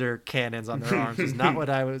laser cannons on their arms is not what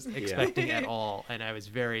I was expecting at all, and I was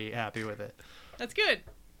very happy with it. That's good.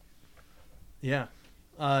 Yeah.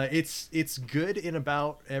 It's good in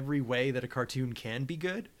about every way that a cartoon can be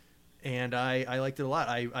good, and I liked it a lot.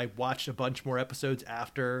 I watched a bunch more episodes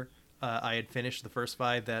after I had finished the first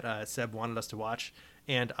 5 that Seb wanted us to watch,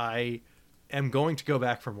 and I am going to go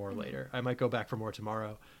back for more later. I might go back for more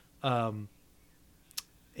tomorrow.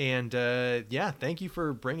 Thank you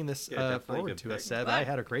for bringing this definitely forward good to pick. us, Seb. Glad. I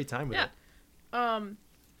had a great time with Yeah. it.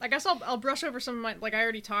 I guess I'll brush over some of my, like I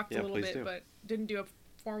already talked Yeah, a little please bit, do. but didn't do a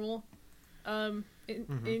formal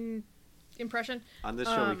in impression. On this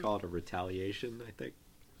show, we call it a retaliation, I think.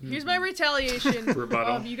 Here's my retaliation.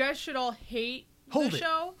 Rebuttal. You guys should all hate Hold the it.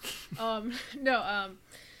 show.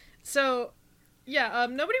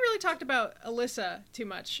 Nobody really talked about Alyssa too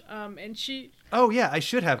much. And she, Oh yeah, I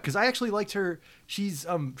should have, because I actually liked her. She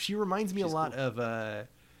reminds me a lot cool. of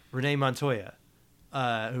Renee Montoya,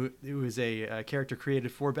 who is a character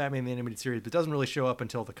created for Batman the Animated Series, but doesn't really show up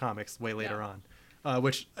until the comics way later on,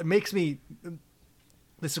 which makes me.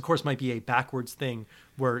 This of course might be a backwards thing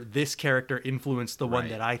where this character influenced the one Right.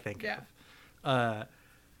 that I think Yeah. of.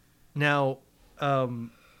 Now,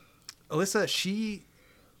 Alyssa, she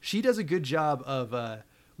does a good job of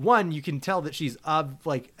one. You can tell that she's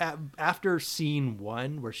after scene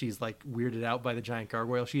 1 where she's like weirded out by the giant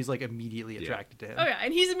gargoyle, she's like immediately attracted to him. oh yeah,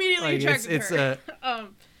 and he's immediately Like, attracted it's to her.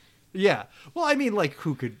 Yeah. Well, I mean, like,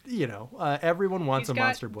 who could, everyone wants He's a got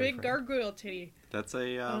monster boyfriend. big gargoyle titty. That's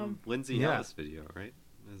a Lindsay yeah. Ellis video, right?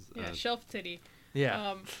 Yeah, shelf titty.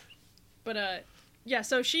 Yeah.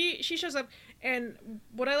 So she shows up, and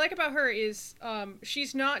what I like about her is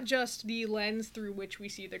she's not just the lens through which we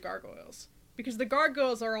see the gargoyles, because the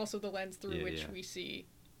gargoyles are also the lens through which we see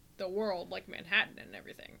the world, like Manhattan and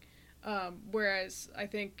everything. Whereas I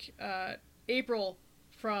think April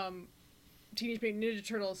from Teenage Mutant Ninja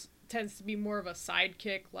Turtles tends to be more of a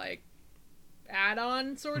sidekick, like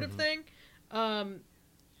add-on sort of thing.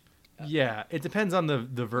 Yeah, it depends on the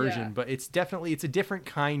version, Yeah. but it's a different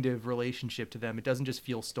kind of relationship to them. It doesn't just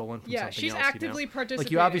feel stolen from something she's else. actively Like,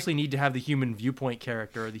 participating. you obviously need to have the human viewpoint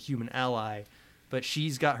character or the human ally, but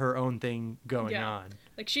she's got her own thing going on.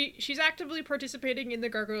 Like she's actively participating in the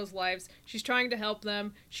gargoyles' lives. She's trying to help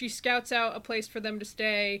them. She scouts out a place for them to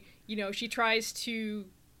stay. She tries to,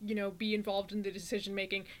 be involved in the decision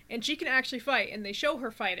making, and she can actually fight, and they show her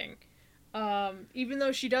fighting. Even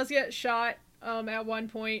though she does get shot at one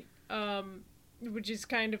point, which is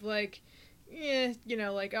kind of like, you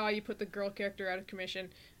put the girl character out of commission.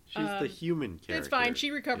 She's the human character. It's fine.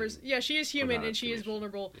 She recovers. in- Yeah, she is human out of and she is commission.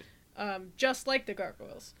 vulnerable. just like the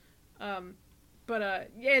gargoyles. But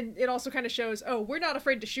it also kind of shows, oh, we're not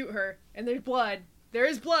afraid to shoot her, and there's blood. There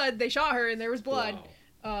is blood. They shot her, and there was blood.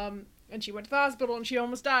 Wow. And she went to the hospital, and she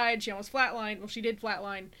almost died. She almost flatlined. Well, she did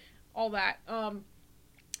flatline. All that.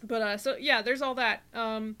 So yeah, there's all that.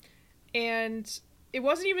 And it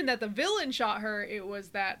wasn't even that the villain shot her. It was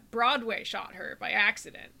that Broadway shot her by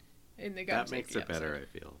accident in the gun That makes safety it better, episode.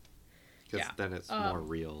 I feel. Because Yeah. then it's more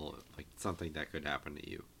real, like something that could happen to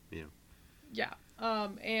you. You know. Yeah.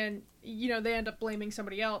 And, you know, they end up blaming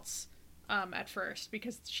somebody else at first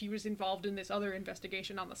because she was involved in this other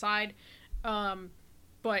investigation on the side.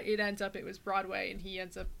 But it was Broadway, and he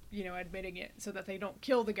ends up, you know, admitting it so that they don't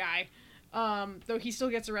kill the guy. Though he still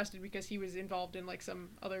gets arrested because he was involved in, like, some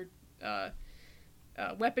other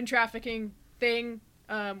weapon trafficking thing,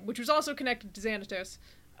 which was also connected to Xanatos.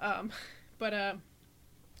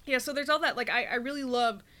 Yeah, so there's all that. Like, I really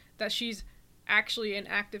love that she's actually an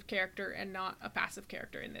active character and not a passive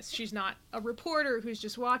character in this. She's not a reporter who's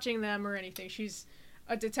just watching them or anything. She's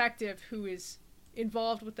a detective who is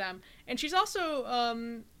involved with them. And she's also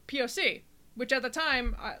POC, which at the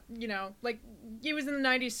time, you know, like, it was in the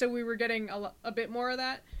 90s, so we were getting a bit more of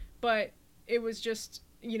that. But it was just,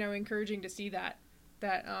 you know, encouraging to see that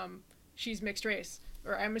she's mixed race.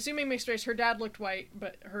 Or I'm assuming mixed race. Her dad looked white,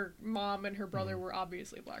 but her mom and her brother were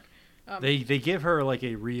obviously black. They give her like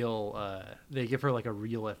a real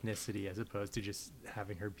ethnicity as opposed to just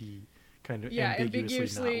having her be kind of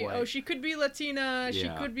ambiguously not white. Oh, she could be Latina. Yeah. She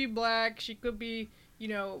could be black. She could be, you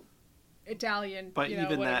know, Italian. But you know,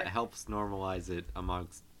 even whatever. that helps normalize it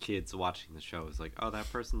amongst kids watching the show. It's like, oh,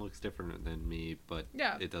 that person looks different than me, but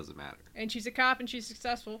Yeah. it doesn't matter. And she's a cop, and she's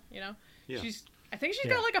successcul. You know, Yeah. I think she's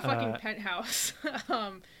Yeah. got like a fucking penthouse.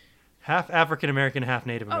 Half African American, half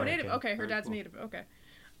Native Oh, American. Native. Okay, her Very dad's cool. Native. Okay.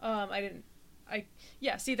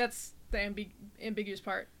 See, that's the ambiguous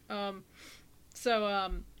part. Yeah,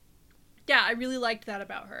 I really liked that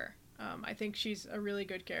about her. I think she's a really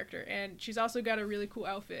good character, and she's also got a really cool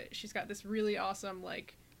outfit. She's got this really awesome,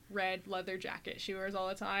 like, red leather jacket she wears all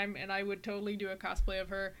the time, and I would totally do a cosplay of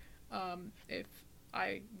her if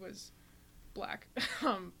I was black,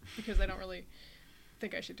 because I don't really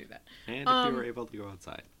think I should do that. And if you were able to go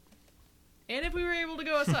outside. And if we were able to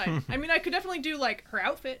go outside. I mean, I could definitely do, like, her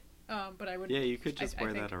outfit, but I would... Yeah, you could just I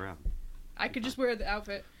wear think that around. I could just wear the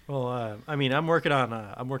outfit. Well, I mean, I'm working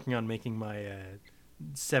on making my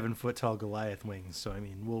 7-foot tall Goliath wings. So I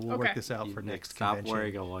mean, we'll Okay. work this out You for Nick, next stop convention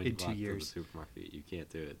wearing a in loincloth 2 to the years. supermarket. You can't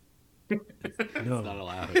do it. It's No. not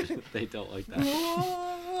allowed. They don't like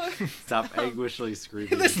that. Stop anguishly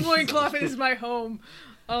screaming. This loincloth is my home.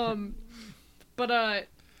 Yeah,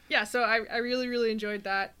 so I really, really enjoyed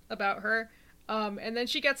that about her. And then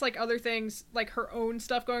she gets, like, other things, like her own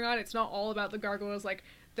stuff going on. It's not all about the gargoyles. Like,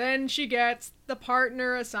 then she gets the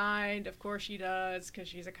partner assigned. Of course she does, because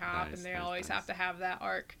she's a cop, Nice, and they nice, always nice. have to have that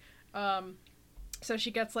arc. So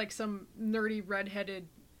she gets, like, some nerdy, redheaded,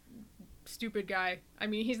 stupid guy. I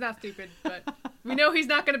mean, he's not stupid, but we know he's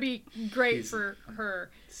not going to be great He's for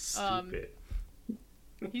her. Stupid.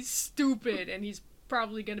 He's stupid, and he's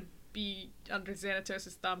probably going to be under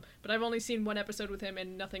Xanatos' thumb. But I've only seen one episode with him,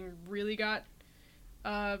 and nothing really got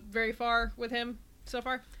very far with him so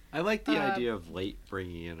far. I like the idea of late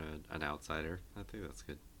bringing in an outsider. I think that's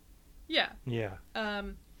good. Yeah. Yeah.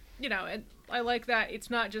 You know, and I like that it's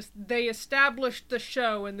not just they established the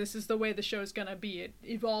show and this is the way the show's gonna be. It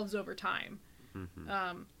evolves over time.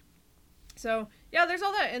 Mm-hmm. So yeah, there's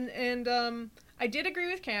all that, and I did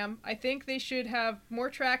agree with Cam. I think they should have more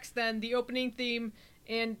tracks than the opening theme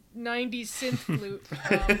and 90s synth flute.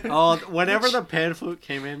 Oh, whenever the pan flute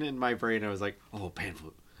came in my brain, I was like, "Oh, pan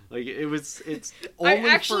flute!" Like it's I only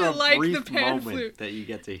actually for a like brief the pan moment flute. that you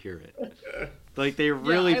get to hear it. Like they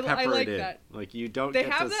really I pepper like it in. that. Like you don't. They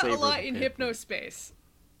get have to that a savor lot the in pan flute. Hypnospace.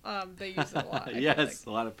 They use it a lot. I feel Yes, like. a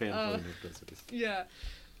lot of pan flute in Hypnospace. Yeah.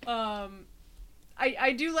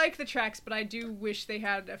 I do like the tracks, but I do wish they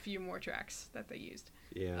had a few more tracks that they used.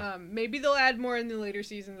 Yeah. Maybe they'll add more in the later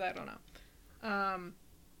seasons. I don't know.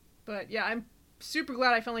 But yeah, I'm super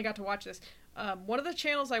glad I finally got to watch this. One of the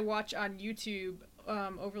channels I watch on YouTube,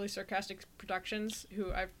 Overly Sarcastic Productions,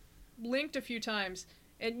 who I've linked a few times.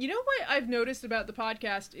 And you know what I've noticed about the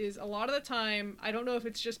podcast is a lot of the time, I don't know if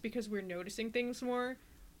it's just because we're noticing things more,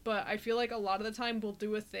 but I feel like a lot of the time we'll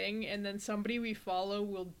do a thing and then somebody we follow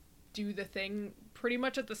will do the thing pretty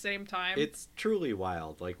much at the same time. It's truly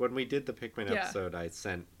wild. Like when we did the Pikmin Yeah. episode, I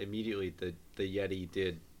sent immediately the Yeti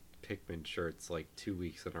did Pikmin shirts like 2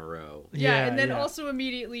 weeks in a row. Yeah, and then also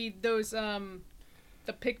immediately those the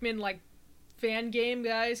Pikmin like fan game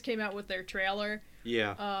guys came out with their trailer.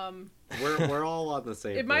 Yeah. We're all on the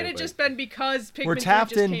same. It might have just been because Pikmin 2 tapped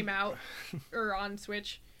just in- came out, or on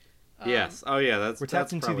Switch. Yes. Oh yeah. We're tapped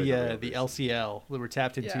that's into probably the real reason. LCL. We're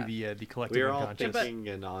tapped into Yeah. the collective We are all unconscious. thinking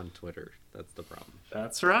and on Twitter. That's the problem.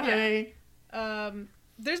 That's right.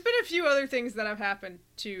 There's been a few other things that have happened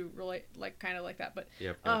to relate, like kind of like that, but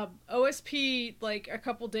Yep. OSP like a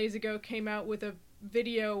couple days ago came out with a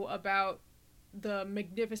video about the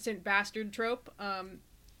Magnificent Bastard trope.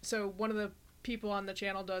 So one of the people on the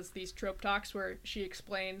channel does these trope talks where she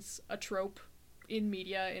explains a trope in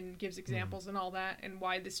media and gives examples and all that, and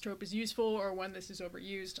why this trope is useful or when this is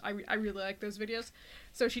overused. I really like those videos.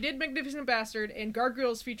 So she did Magnificent Bastard, and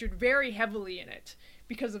Gargoyles featured very heavily in it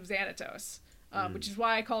because of Xanatos, which is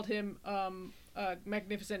why I called him a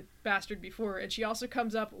Magnificent Bastard before. And she also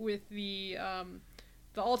comes up with the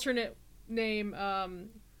alternate name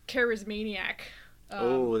Charismaniac.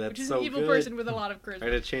 Oh, that's which is so an evil good. person with a lot of charisma. I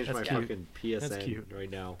gotta change That's my cute. fucking That's PSN cute. right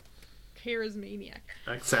now. Charismaniac.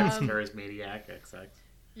 XX, Charismaniac, XX.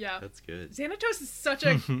 Yeah. That's good. Xanatos is such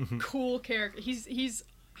a cool character. He's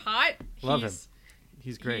hot. Love he's,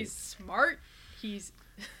 He's great. He's smart. He's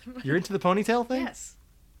You're into the ponytail thing? yes.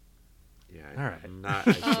 Yeah. All right. I'm not.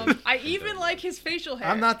 I I even like his facial hair.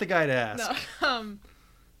 I'm not the guy to ask. No.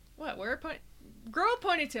 What? Wear a grow a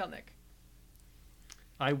ponytail, Nick.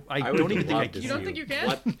 I would don't even think love I to can. You don't see think you can?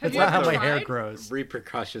 What, Have That's you not how ever my hair tried? grows.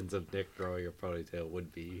 repercussions of Nick growing a ponytail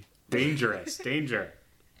would be Dangerous. Danger.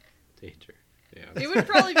 danger. Yeah. It would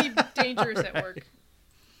probably be dangerous at work.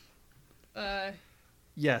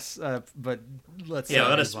 Yes, but let's. Yeah, a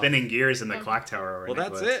lot of move on. spinning gears in the clock tower. Over Well,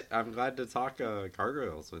 that's Nicholas. it. I'm glad to talk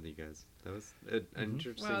Gargoyles with you guys. That was an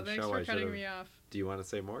interesting Wow, thanks show. for I cutting should've- me off. Do you want to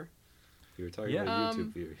say more? You were talking Yeah. about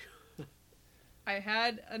YouTube views. I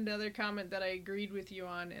had another comment that I agreed with you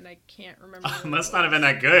on, and I can't remember. what it Must not have was.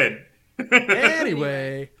 been that good.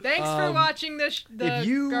 Anyway, Thanks for watching the if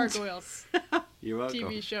you- Gargoyles You're welcome.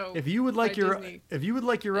 TV show. if you would like by your Disney. own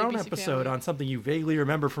ABC episode Family. on something you vaguely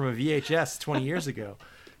remember from a VHS 20 years ago,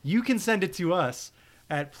 you can send it to us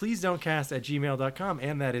at pleasedon'tcast@gmail.com,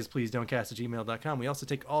 and that is pleasedon'tcast@gmail.com. We also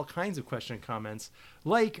take all kinds of question and comments,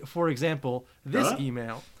 like, for example, this Huh?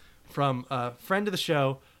 email from a friend of the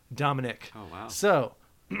show, Dominic. Oh, wow. So,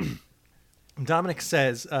 Dominic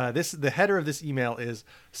says, the header of this email is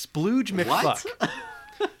Splooge McFuck.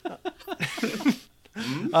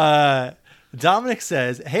 Dominic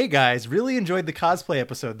says, "Hey guys, really enjoyed the cosplay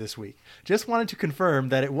episode this week. Just wanted to confirm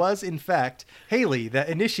that it was, in fact, Haley that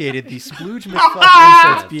initiated the Splooge McFuck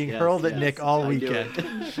insults being hurled at Nick all I knew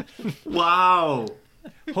weekend. Wow.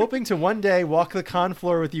 Hoping to one day walk the con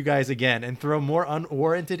floor with you guys again and throw more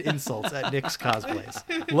unwarranted insults at Nick's cosplays.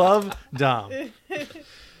 Love, Dom."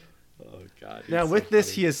 Oh God. Now, he's so with this,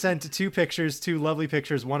 funny. he has sent two lovely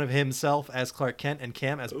pictures, one of himself as Clark Kent and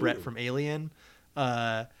Cam as Brett from Alien,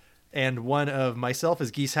 and one of myself as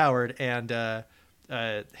Geese Howard and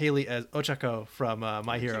Haley as Ochako from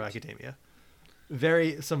My Hero Academia.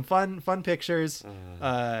 Some fun pictures, good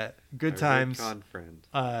Our good times. con friend.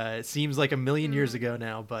 It seems like a million years ago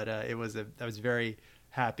now, but I was very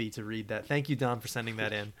happy to read that. Thank you, Dom, for sending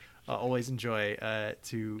that in. Always enjoy I'm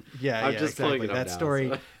just exactly pulling it up that now, story.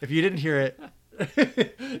 so. If you didn't hear it,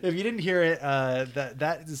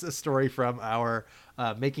 that is a story from our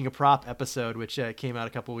Making a Prop episode, which came out a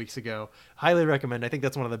couple weeks ago. Highly recommend. I think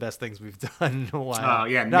that's one of the best things we've done in a while. Oh,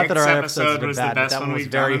 yeah, not that Nick's our episodes have episode been was the bad, but best that one one was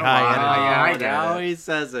we've very done in a high while. energy. Yeah, I Oh, get now it. he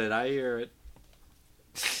says it. I hear it.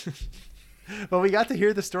 But we got to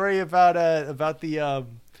hear the story about the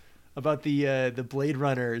Blade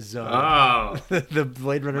Runner zone. Oh. The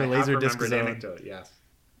Blade Runner I have laser disc remembered zone. anecdote, yes.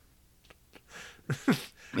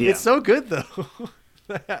 It's so good though.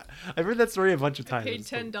 I've heard that story a bunch of times. Paid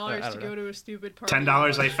 $10 to go to a stupid party.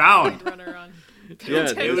 $10 I found. Runner on. Yeah,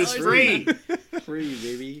 It was $10 free. Free,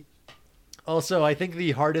 baby. Also, I think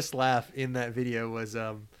the hardest laugh in that video was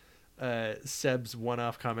Seb's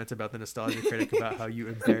one-off comments about the Nostalgia Critic about how you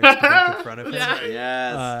embarrassed Nick in front of him. Yeah.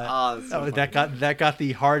 Yes. That's so that funny. got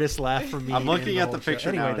the hardest laugh from me. I'm in looking at the whole show. picture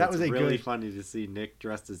Anyway, now. that And was it's a really good. funny to see Nick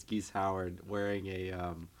dressed as Geese Howard wearing a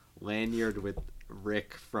lanyard with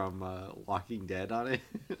Rick from Walking Dead on it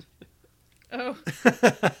Oh,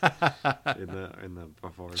 in the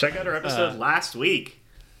before. Check out our episode last week.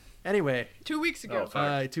 Anyway, 2 weeks ago. Oh,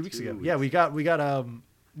 fuck. 2 weeks 2 ago. weeks. Yeah,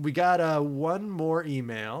 we got one more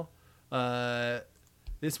email.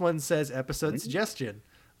 This one says episode suggestion.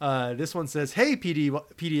 This one says, "Hey PDL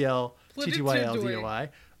TTYL DOI.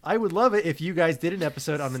 I would love it if you guys did an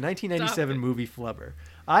episode on the 1997 movie Flubber.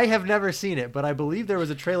 I have never seen it, but I believe there was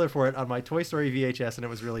a trailer for it on my Toy Story VHS, and it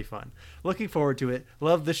was really fun. Looking forward to it.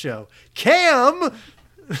 Love the show. Cam!"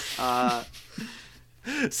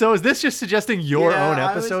 So is this just suggesting your Yeah, own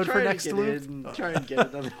I was episode for trying to next get loop? in, try and get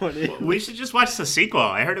another one in. We should just watch the sequel.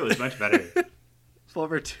 I heard it was much better.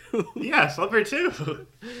 Flubber 2 Yeah, Flubber 2.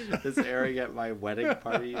 is airing at my wedding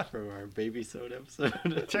party from our Baby Sode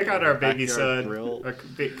episode. Check out our baby Backyard son, grill. our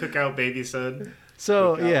cookout baby son.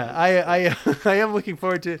 So Look out. yeah, I am looking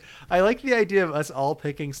forward to. I like the idea of us all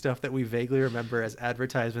picking stuff that we vaguely remember as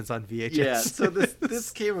advertisements on VHS. Yeah, so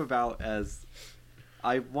this came about as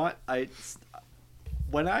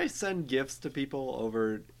when I send gifts to people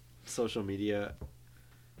over social media,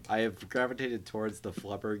 I have gravitated towards the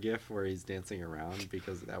Flubber gif where he's dancing around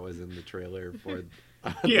because that was in the trailer for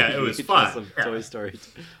Yeah, the it was VHS fun. of Yeah. Toy Story.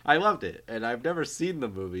 I loved it, and I've never seen the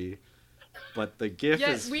movie, but the gif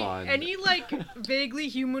Yeah, is fun. any like vaguely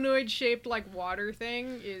humanoid shaped like water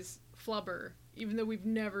thing is Flubber, even though we've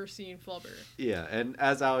never seen Flubber. Yeah, and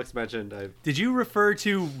as Alex mentioned, Did you refer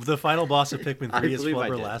to the final boss of Pikmin 3 as believe I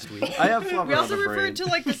Flubber did. last week? I have Flubber We also on the brain. referred to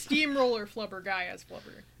like the steamroller Flubber guy as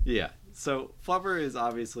Flubber. Yeah, so Flubber is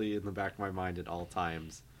obviously in the back of my mind at all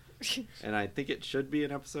times, and I think it should be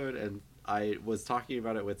an episode. And I was talking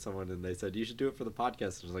about it with someone, and they said you should do it for the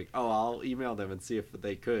podcast. I was like, oh, I'll email them and see if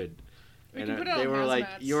they could. We And can put it they on were like,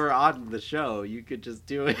 hazmats. "You're on the show. You could just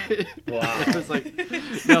do it." Wow. I was like,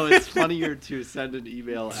 "No, it's funnier to send an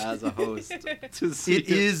email as a host to see." It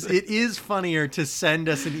is funnier to send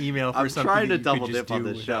us an email for I'm something trying that to you double could just dip on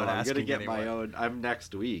do this show. without I'm gonna asking get my anyone. own. I'm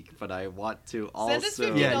next week, but I want to Send us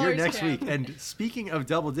also. $50. Yeah, you're $50 next Cam. week. And speaking of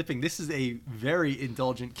double dipping, this is a very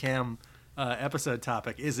indulgent Cam episode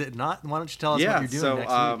topic, is it not? Why don't you tell us what you're doing so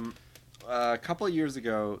next week? a couple of years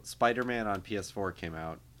ago, Spider-Man on PS4 came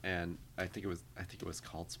out, and I think it was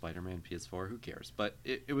called Spider-Man PS4. Who cares? But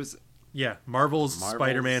it was Yeah, Marvel's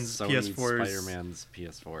Spider-Man's Sony's PS4's. Spider-Man's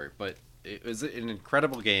PS4. But it was an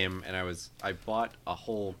incredible game, and I bought a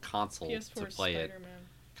whole console to PS4 play it Spider-Man.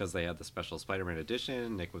 because they had the special Spider-Man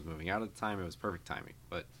edition. Nick was moving out at the time. It was perfect timing.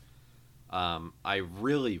 But I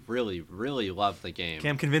really, really, really loved the game.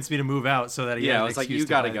 Cam convinced me to move out so that he had Yeah, I an was like, excuse you to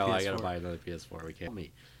gotta buy a go. I PS4. gotta buy another PS4. We can't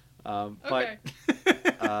me. Okay.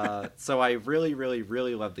 But so I really, really,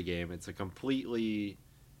 really love the game. It's a completely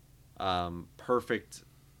perfect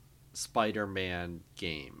Spider-Man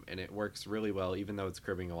game, and it works really well, even though it's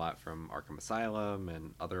cribbing a lot from Arkham Asylum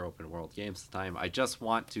and other open world games at the time. I just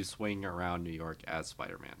want to swing around New York as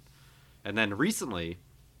Spider-Man. And then recently,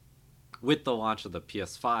 with the launch of the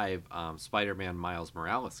PS5, Spider-Man Miles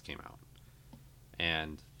Morales came out.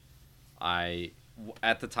 And I,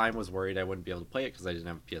 at the time, was worried I wouldn't be able to play it because I didn't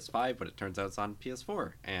have a PS5, but it turns out it's on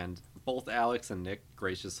PS4. And both Alex and Nick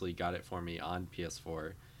graciously got it for me on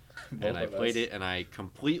PS4. And I played it, and I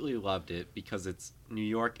completely loved it because it's New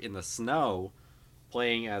York in the snow,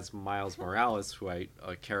 playing as Miles Morales,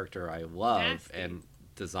 a character I love, Nasty. and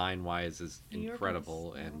design-wise is New York in the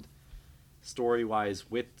incredible, snow. and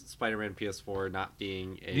story-wise, with Spider-Man PS4 not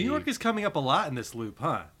being a... New York is coming up a lot in this loop,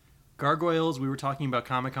 huh? Gargoyles, we were talking about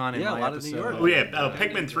Comic-Con in Yeah, a my lot of New episode. York. Oh yeah,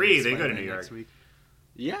 Pikmin 3, they go to Spider-Man New York. next week.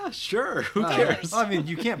 Yeah, sure. Who Uh, cares? I mean,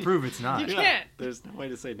 you can't prove it's not. You can't. There's no way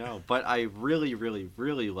to say no. But I really, really,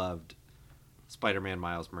 really loved Spider-Man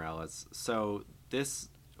Miles Morales. So this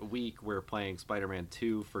week we're playing Spider-Man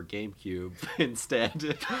 2 for GameCube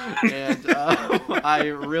instead. And I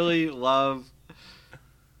really love...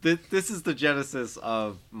 This is the genesis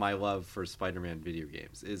of my love for Spider-Man video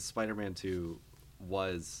games. Is Spider-Man 2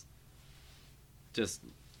 was just...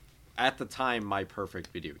 at the time, my perfect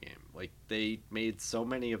video game. Like, they made so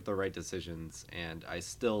many of the right decisions, and I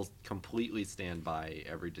still completely stand by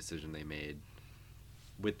every decision they made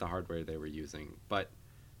with the hardware they were using. But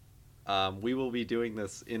we will be doing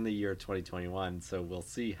this in the year 2021, so we'll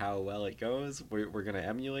see how well it goes. We're going to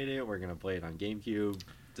emulate it. We're going to play it on GameCube,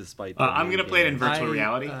 despite... the I'm new going to play it in game. virtual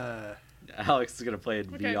reality. Alex is going to play it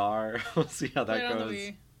in Okay. VR. We'll see how Play that it on the goes.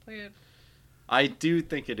 Wii. Play it. I do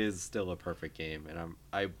think it is still a perfect game, and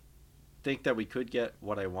I think that we could get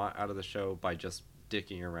what I want out of the show by just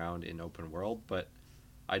dicking around in open world, but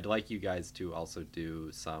I'd like you guys to also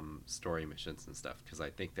do some story missions and stuff, because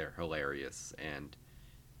I think they're hilarious and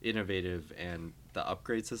innovative, and the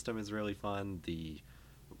upgrade system is really fun. The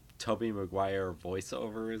Tobey Maguire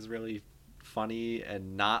voiceover is really funny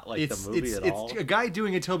and not like the movie at all. It's a guy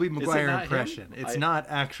doing a Tobey Maguire not him? impression. It's I- not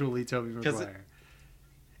actually Tobey 'Cause Maguire.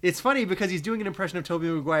 It's funny because he's doing an impression of Tobey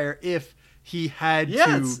Maguire if he had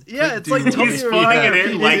Yes, to. yeah, it's do- like Tobey He's feeding Maguire.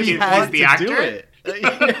 it in like he he's had the to actor. do it.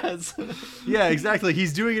 Yes. Yeah, exactly.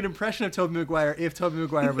 He's doing an impression of Tobey Maguire if Tobey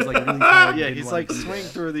Maguire was like really talented Yeah, and he's wanted like to do swing that.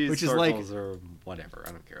 through these Which is like- circles or whatever.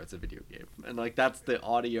 I don't care. It's a video game, and like that's the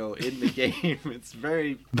audio in the game. It's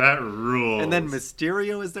very. That rules. And then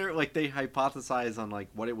Mysterio is there. Like they hypothesize on like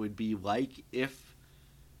what it would be like if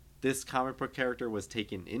this comic book character was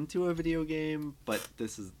taken into a video game, but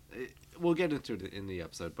we'll get into it in the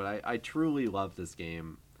episode, but I truly love this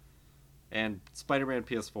game. And Spider-Man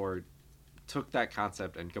PS4 took that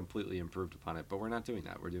concept and completely improved upon it, but we're not doing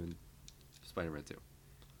that. We're doing Spider-Man 2.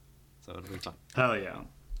 So it'll be fun. Hell yeah.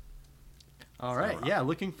 All right, yeah,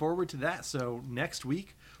 looking forward to that. So next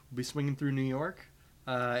week, we'll be swinging through New York.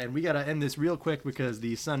 And we got to end this real quick because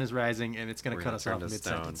the sun is rising and it's going to cut us off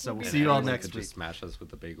mid-sentence. So we'll see you all next week. Just smash us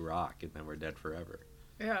with a big rock and then we're dead forever.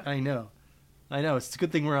 Yeah. I know. It's a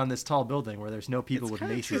good thing we're on this tall building where there's no people with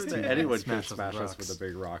maces to anyone smash could smash us with a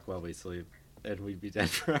big rock while we sleep, and we'd be dead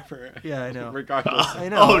forever. Yeah, I know. Regardless. I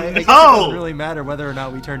know. Oh, I guess it no! doesn't really matter whether or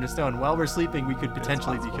not we turn to stone. While we're sleeping, we could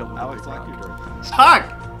potentially be killed with a Alex, big lock rock. your door.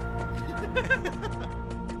 Fuck!